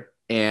cover,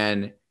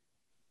 and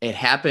it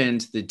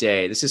happened the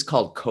day. This is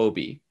called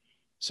Kobe.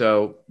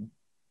 So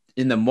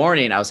in the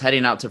morning, I was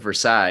heading out to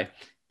Versailles,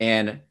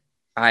 and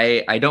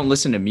I don't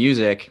listen to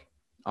music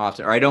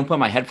often, or I don't put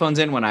my headphones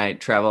in when I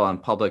travel on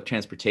public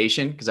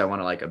transportation because I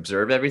want to like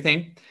observe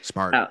everything.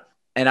 Smart.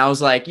 And I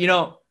was like,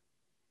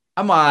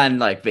 I'm on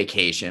like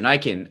vacation. I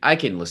can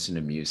listen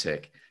to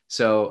music.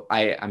 So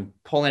I'm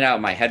pulling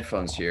out my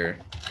headphones here,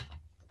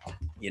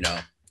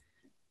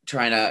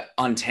 trying to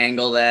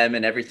untangle them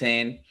and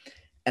everything.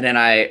 And then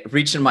I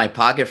reach in my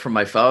pocket for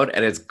my phone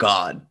and it's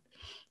gone.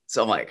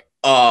 So I'm like,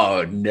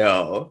 oh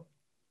no.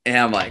 And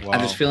I'm like, wow. I'm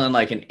just feeling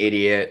like an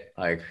idiot.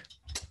 Like,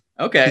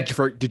 okay.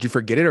 Did you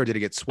forget it or did it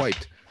get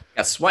swiped?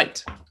 Got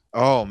swiped.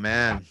 Oh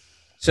man.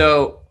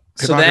 So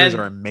then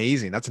are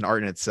amazing. That's an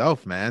art in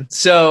itself, man.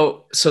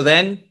 So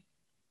then,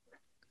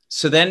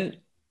 since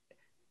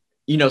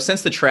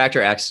the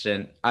tractor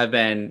accident, I've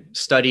been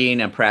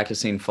studying and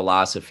practicing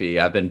philosophy.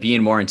 I've been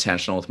being more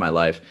intentional with my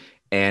life.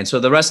 And so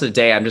the rest of the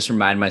day, I'm just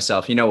reminding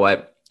myself, you know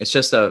what? It's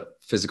just a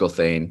physical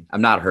thing.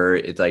 I'm not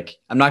hurt. It's like,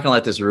 I'm not going to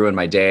let this ruin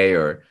my day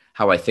or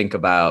how I think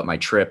about my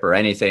trip or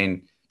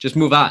anything. Just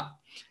move on.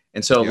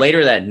 And so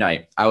later that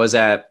night, I was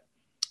at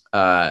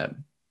a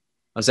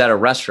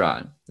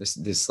restaurant,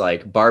 this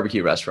like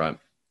barbecue restaurant.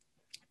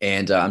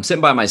 And I'm sitting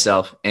by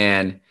myself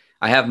and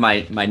I have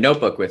my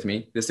notebook with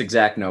me, this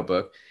exact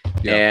notebook.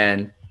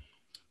 Yeah.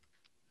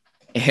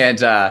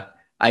 And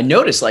I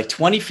noticed like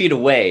 20 feet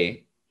away,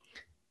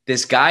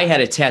 this guy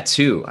had a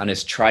tattoo on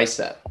his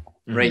tricep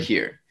right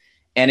here.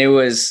 And it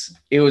was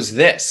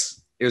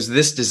this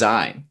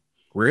design.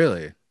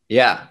 Really?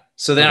 Yeah.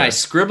 So then I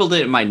scribbled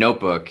it in my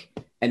notebook.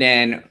 And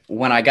then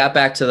when I got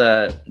back to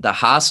the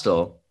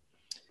hostel,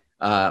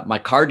 my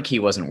card key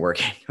wasn't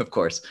working, of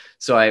course.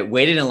 So I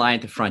waited in line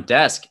at the front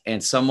desk,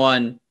 and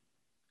someone,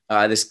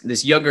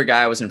 this younger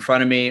guy was in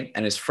front of me,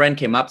 and his friend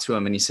came up to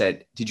him and he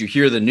said, "Did you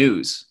hear the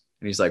news?"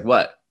 And he's like,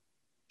 "What?"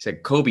 He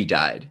said, "Kobe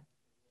died."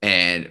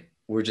 And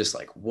we're just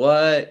like,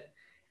 what?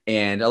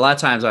 And a lot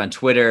of times on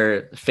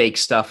Twitter, fake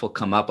stuff will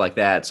come up like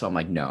that. So I'm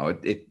like, no,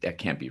 that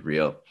can't be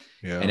real.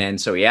 Yeah. And then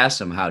so he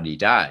asked him, how did he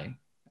die?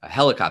 A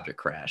helicopter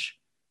crash.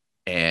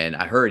 And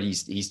I heard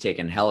he's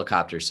taken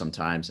helicopters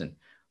sometimes. And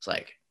it's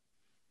like,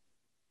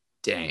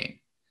 dang.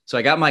 So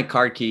I got my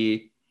card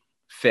key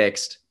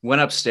fixed,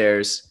 went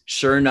upstairs.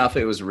 Sure enough,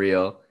 it was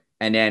real.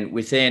 And then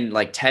within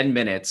like 10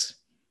 minutes,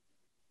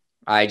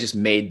 I just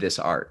made this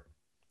art.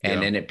 And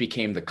then it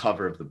became the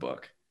cover of the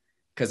book.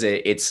 Because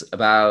it's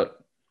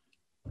about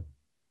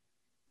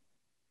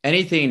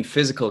anything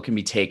physical can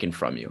be taken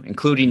from you,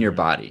 including your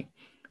body.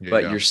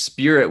 But your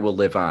spirit will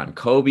live on.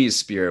 Kobe's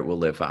spirit will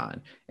live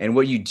on. And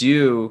what you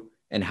do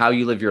and how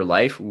you live your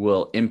life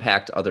will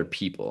impact other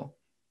people,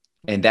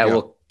 and that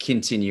will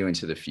continue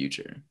into the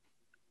future.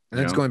 And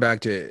that's going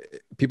back to,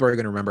 people are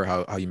going to remember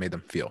how you made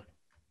them feel,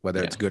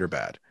 whether it's good or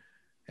bad.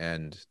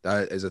 And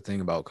that is a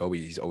thing about Kobe.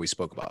 He's always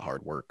spoke about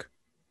hard work.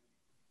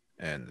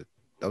 And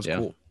that was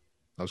cool.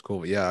 That was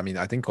cool. Yeah. I mean,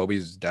 I think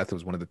Kobe's death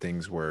was one of the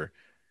things where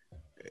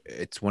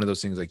it's one of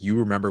those things like you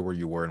remember where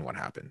you were and what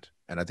happened.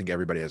 And I think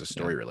everybody has a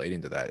story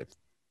relating to that.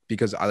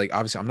 Because I like,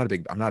 obviously I'm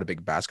not a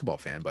big basketball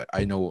fan, but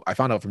I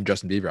found out from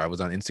Justin Bieber. I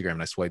was on Instagram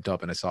and I swiped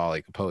up and I saw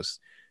like a post.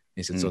 And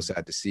he said, so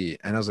sad to see.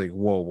 And I was like,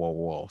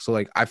 whoa. So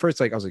like, I first,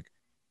 like,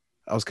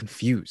 I was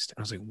confused.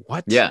 I was like,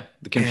 what? Yeah.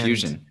 The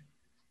confusion.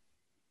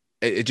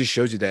 It just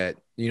shows you that,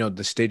 you know,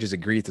 the stages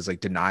of grief is like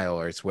denial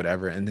or it's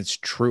whatever. And it's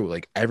true.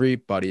 Like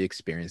everybody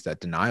experienced that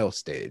denial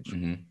stage.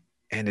 And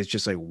it's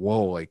just like,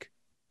 whoa, like,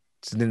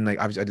 so then like,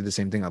 obviously I did the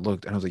same thing. I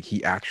looked and I was like,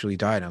 he actually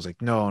died. And I was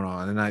like, no.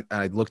 And then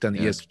I looked on the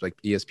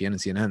ESPN and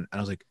CNN and I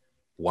was like,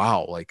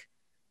 wow, like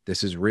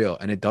this is real.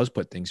 And it does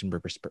put things in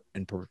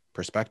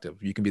perspective.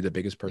 You can be the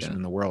biggest person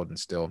in the world and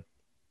still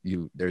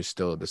there's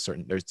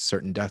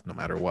certain death no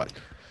matter what.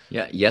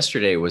 Yeah.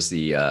 Yesterday was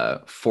the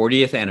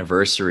 40th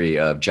anniversary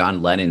of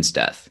John Lennon's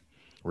death.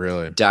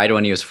 Really? Died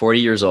when he was 40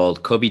 years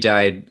old. Kobe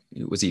died,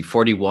 was he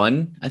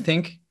 41, I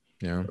think?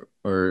 Yeah.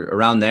 Or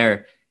around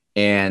there.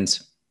 And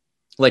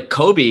like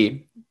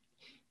Kobe,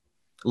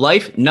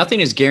 life, nothing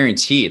is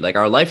guaranteed. Like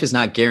our life is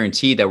not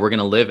guaranteed that we're going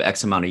to live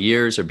X amount of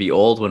years or be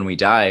old when we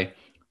die.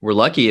 We're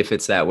lucky if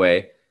it's that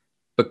way.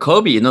 But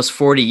Kobe, in those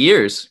 40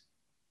 years,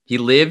 he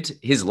lived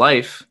his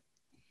life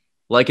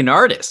like an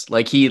artist.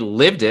 Like he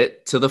lived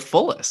it to the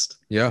fullest.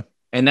 Yeah.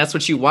 And that's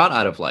what you want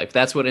out of life.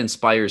 That's what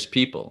inspires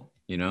people,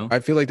 you know? I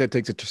feel like that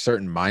takes a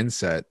certain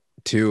mindset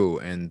too.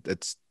 And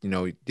it's, you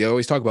know, they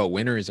always talk about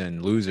winners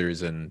and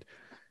losers and,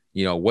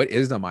 you know, what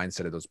is the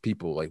mindset of those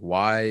people? Like,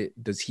 why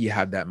does he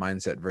have that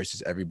mindset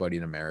versus everybody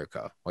in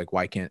America? Like,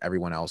 why can't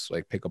everyone else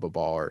like pick up a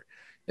ball or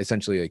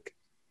essentially like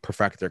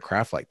perfect their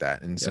craft like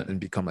that and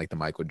become like the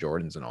Michael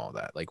Jordans and all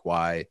that? Like,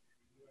 why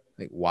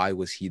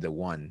was he the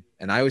one?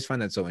 And I always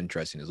find that so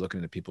interesting, is looking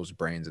into people's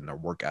brains and their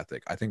work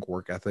ethic. I think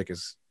work ethic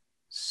is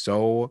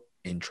so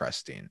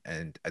interesting.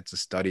 And it's a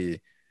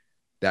study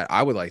that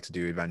I would like to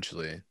do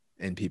eventually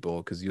in people,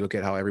 because you look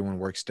at how everyone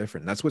works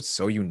different. That's what's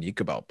so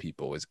unique about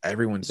people, is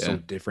everyone's so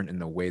different in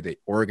the way they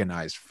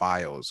organize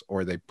files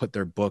or they put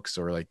their books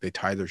or like they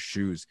tie their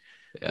shoes.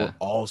 We're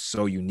all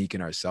so unique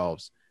in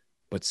ourselves,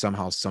 but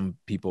somehow some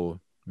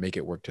people make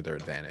it work to their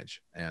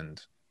advantage.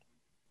 And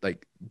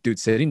like, dude,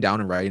 sitting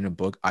down and writing a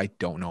book, I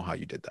don't know how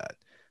you did that.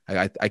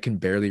 I can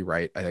barely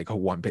write like a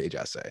 1-page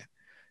essay.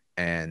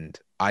 And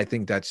I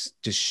think that's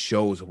just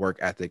shows work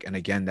ethic. And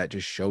again, that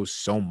just shows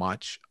so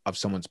much of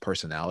someone's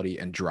personality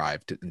and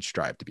drive to and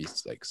strive to be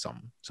like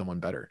someone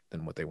better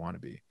than what they want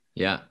to be.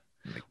 Yeah.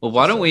 Like, well,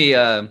 why don't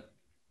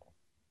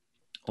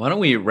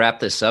we wrap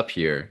this up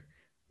here?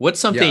 What's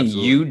something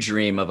you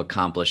dream of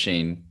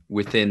accomplishing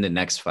within the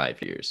next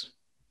 5 years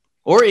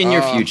or in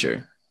your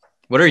future?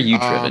 What are you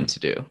driven to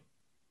do?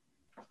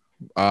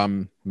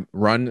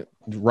 Run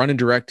and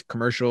direct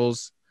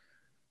commercials,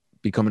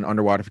 become an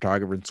underwater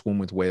photographer and swim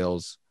with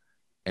whales,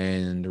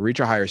 and reach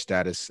a higher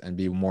status and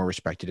be more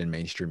respected in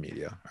mainstream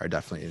media are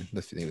definitely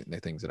the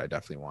things that I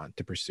definitely want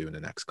to pursue in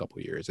the next couple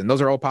of years. And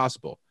those are all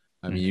possible.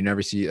 I mean, you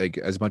never see, like,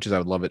 as much as I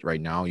would love it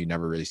right now, you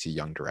never really see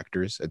young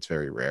directors. It's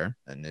very rare.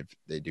 And if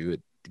they do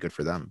it, good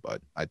for them.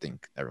 But I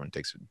think everyone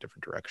takes a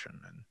different direction,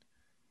 and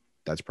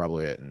that's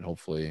probably it. And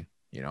hopefully,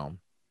 you know,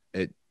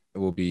 it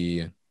will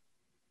be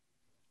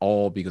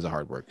all because of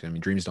hard work. I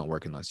mean, dreams don't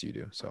work unless you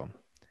do. So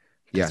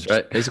yeah,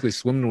 right. Basically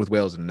swimming with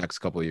whales in the next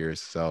couple of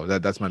years. So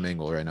that's my main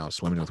goal right now,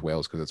 swimming with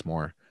whales, because it's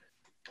more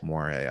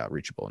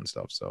reachable and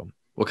stuff. So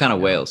what kind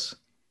of whales?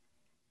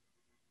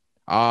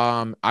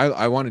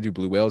 I want to do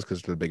blue whales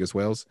because they're the biggest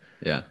whales.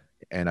 Yeah.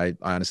 And I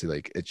honestly,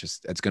 like,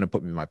 it's gonna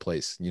put me in my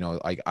place. You know,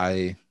 like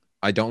I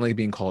don't like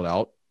being called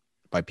out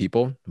by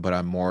people, but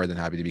I'm more than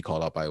happy to be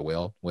called out by a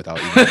whale without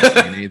even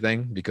saying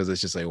anything, because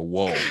it's just like,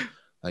 whoa.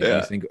 Like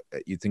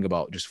you think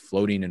about just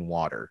floating in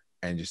water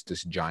and just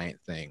this giant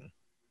thing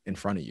in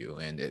front of you,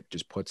 and it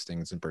just puts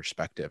things in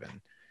perspective. And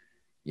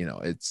you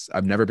know,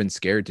 I've never been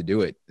scared to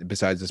do it,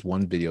 besides this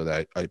one video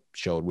that I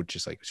showed, which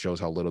just like shows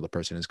how little the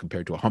person is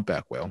compared to a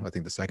humpback whale. I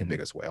think the second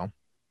biggest whale.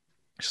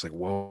 Just like,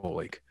 whoa,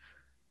 like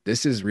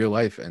this is real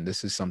life, and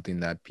this is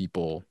something that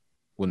people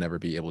will never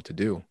be able to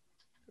do,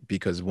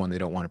 because one, they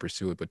don't want to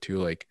pursue it, but two,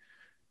 like,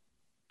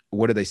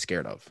 what are they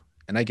scared of?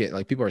 And I get,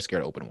 like, people are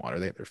scared of open water,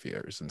 they have their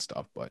fears and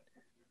stuff, but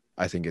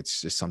I think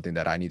it's just something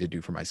that I need to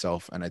do for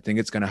myself. And I think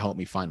it's going to help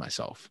me find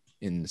myself,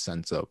 in the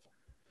sense of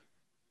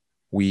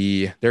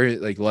there's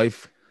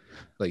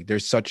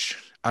such,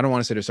 I don't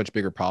want to say there's such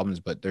bigger problems,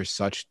 but there's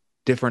such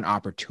different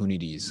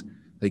opportunities.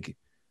 Like,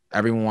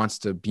 everyone wants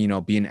to be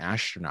an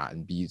astronaut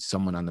and be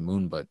someone on the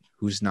moon, but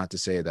who's not to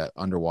say that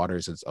underwater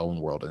is its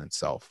own world in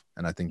itself?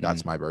 And I think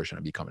that's my version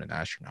of becoming an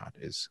astronaut,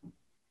 is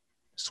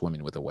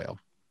swimming with a whale.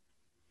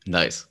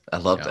 Nice. I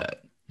love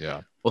that.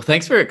 Yeah. Well,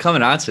 thanks for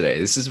coming on today.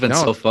 This has been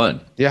so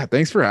fun. Yeah,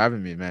 thanks for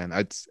having me, man.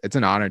 It's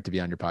an honor to be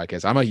on your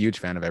podcast. I'm a huge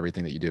fan of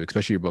everything that you do,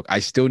 especially your book. I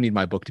still need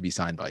my book to be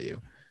signed by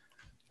you.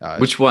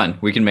 Which one?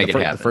 We can make it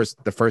happen.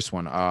 The first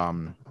one.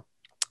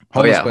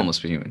 Homeless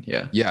but Human.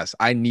 Yeah. Yes,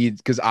 I need,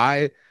 because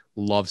I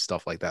love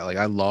stuff like that. Like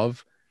I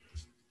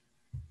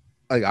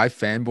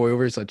fanboy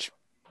over such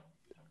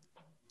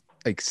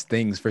like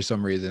things for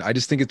some reason. I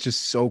just think it's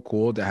just so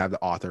cool to have the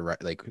author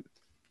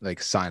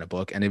like sign a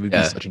book, and it would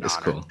be such an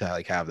honor to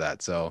like have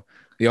that. So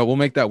yeah, we'll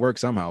make that work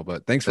somehow.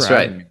 But thanks for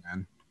having me,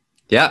 man.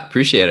 Yeah,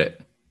 appreciate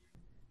it.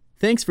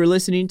 Thanks for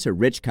listening to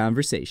Rich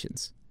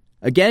Conversations.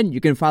 Again, you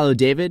can follow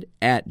David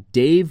at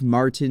Dave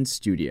Martin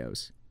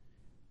Studios.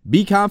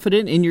 Be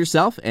confident in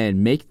yourself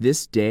and make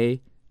this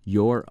day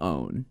your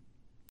own.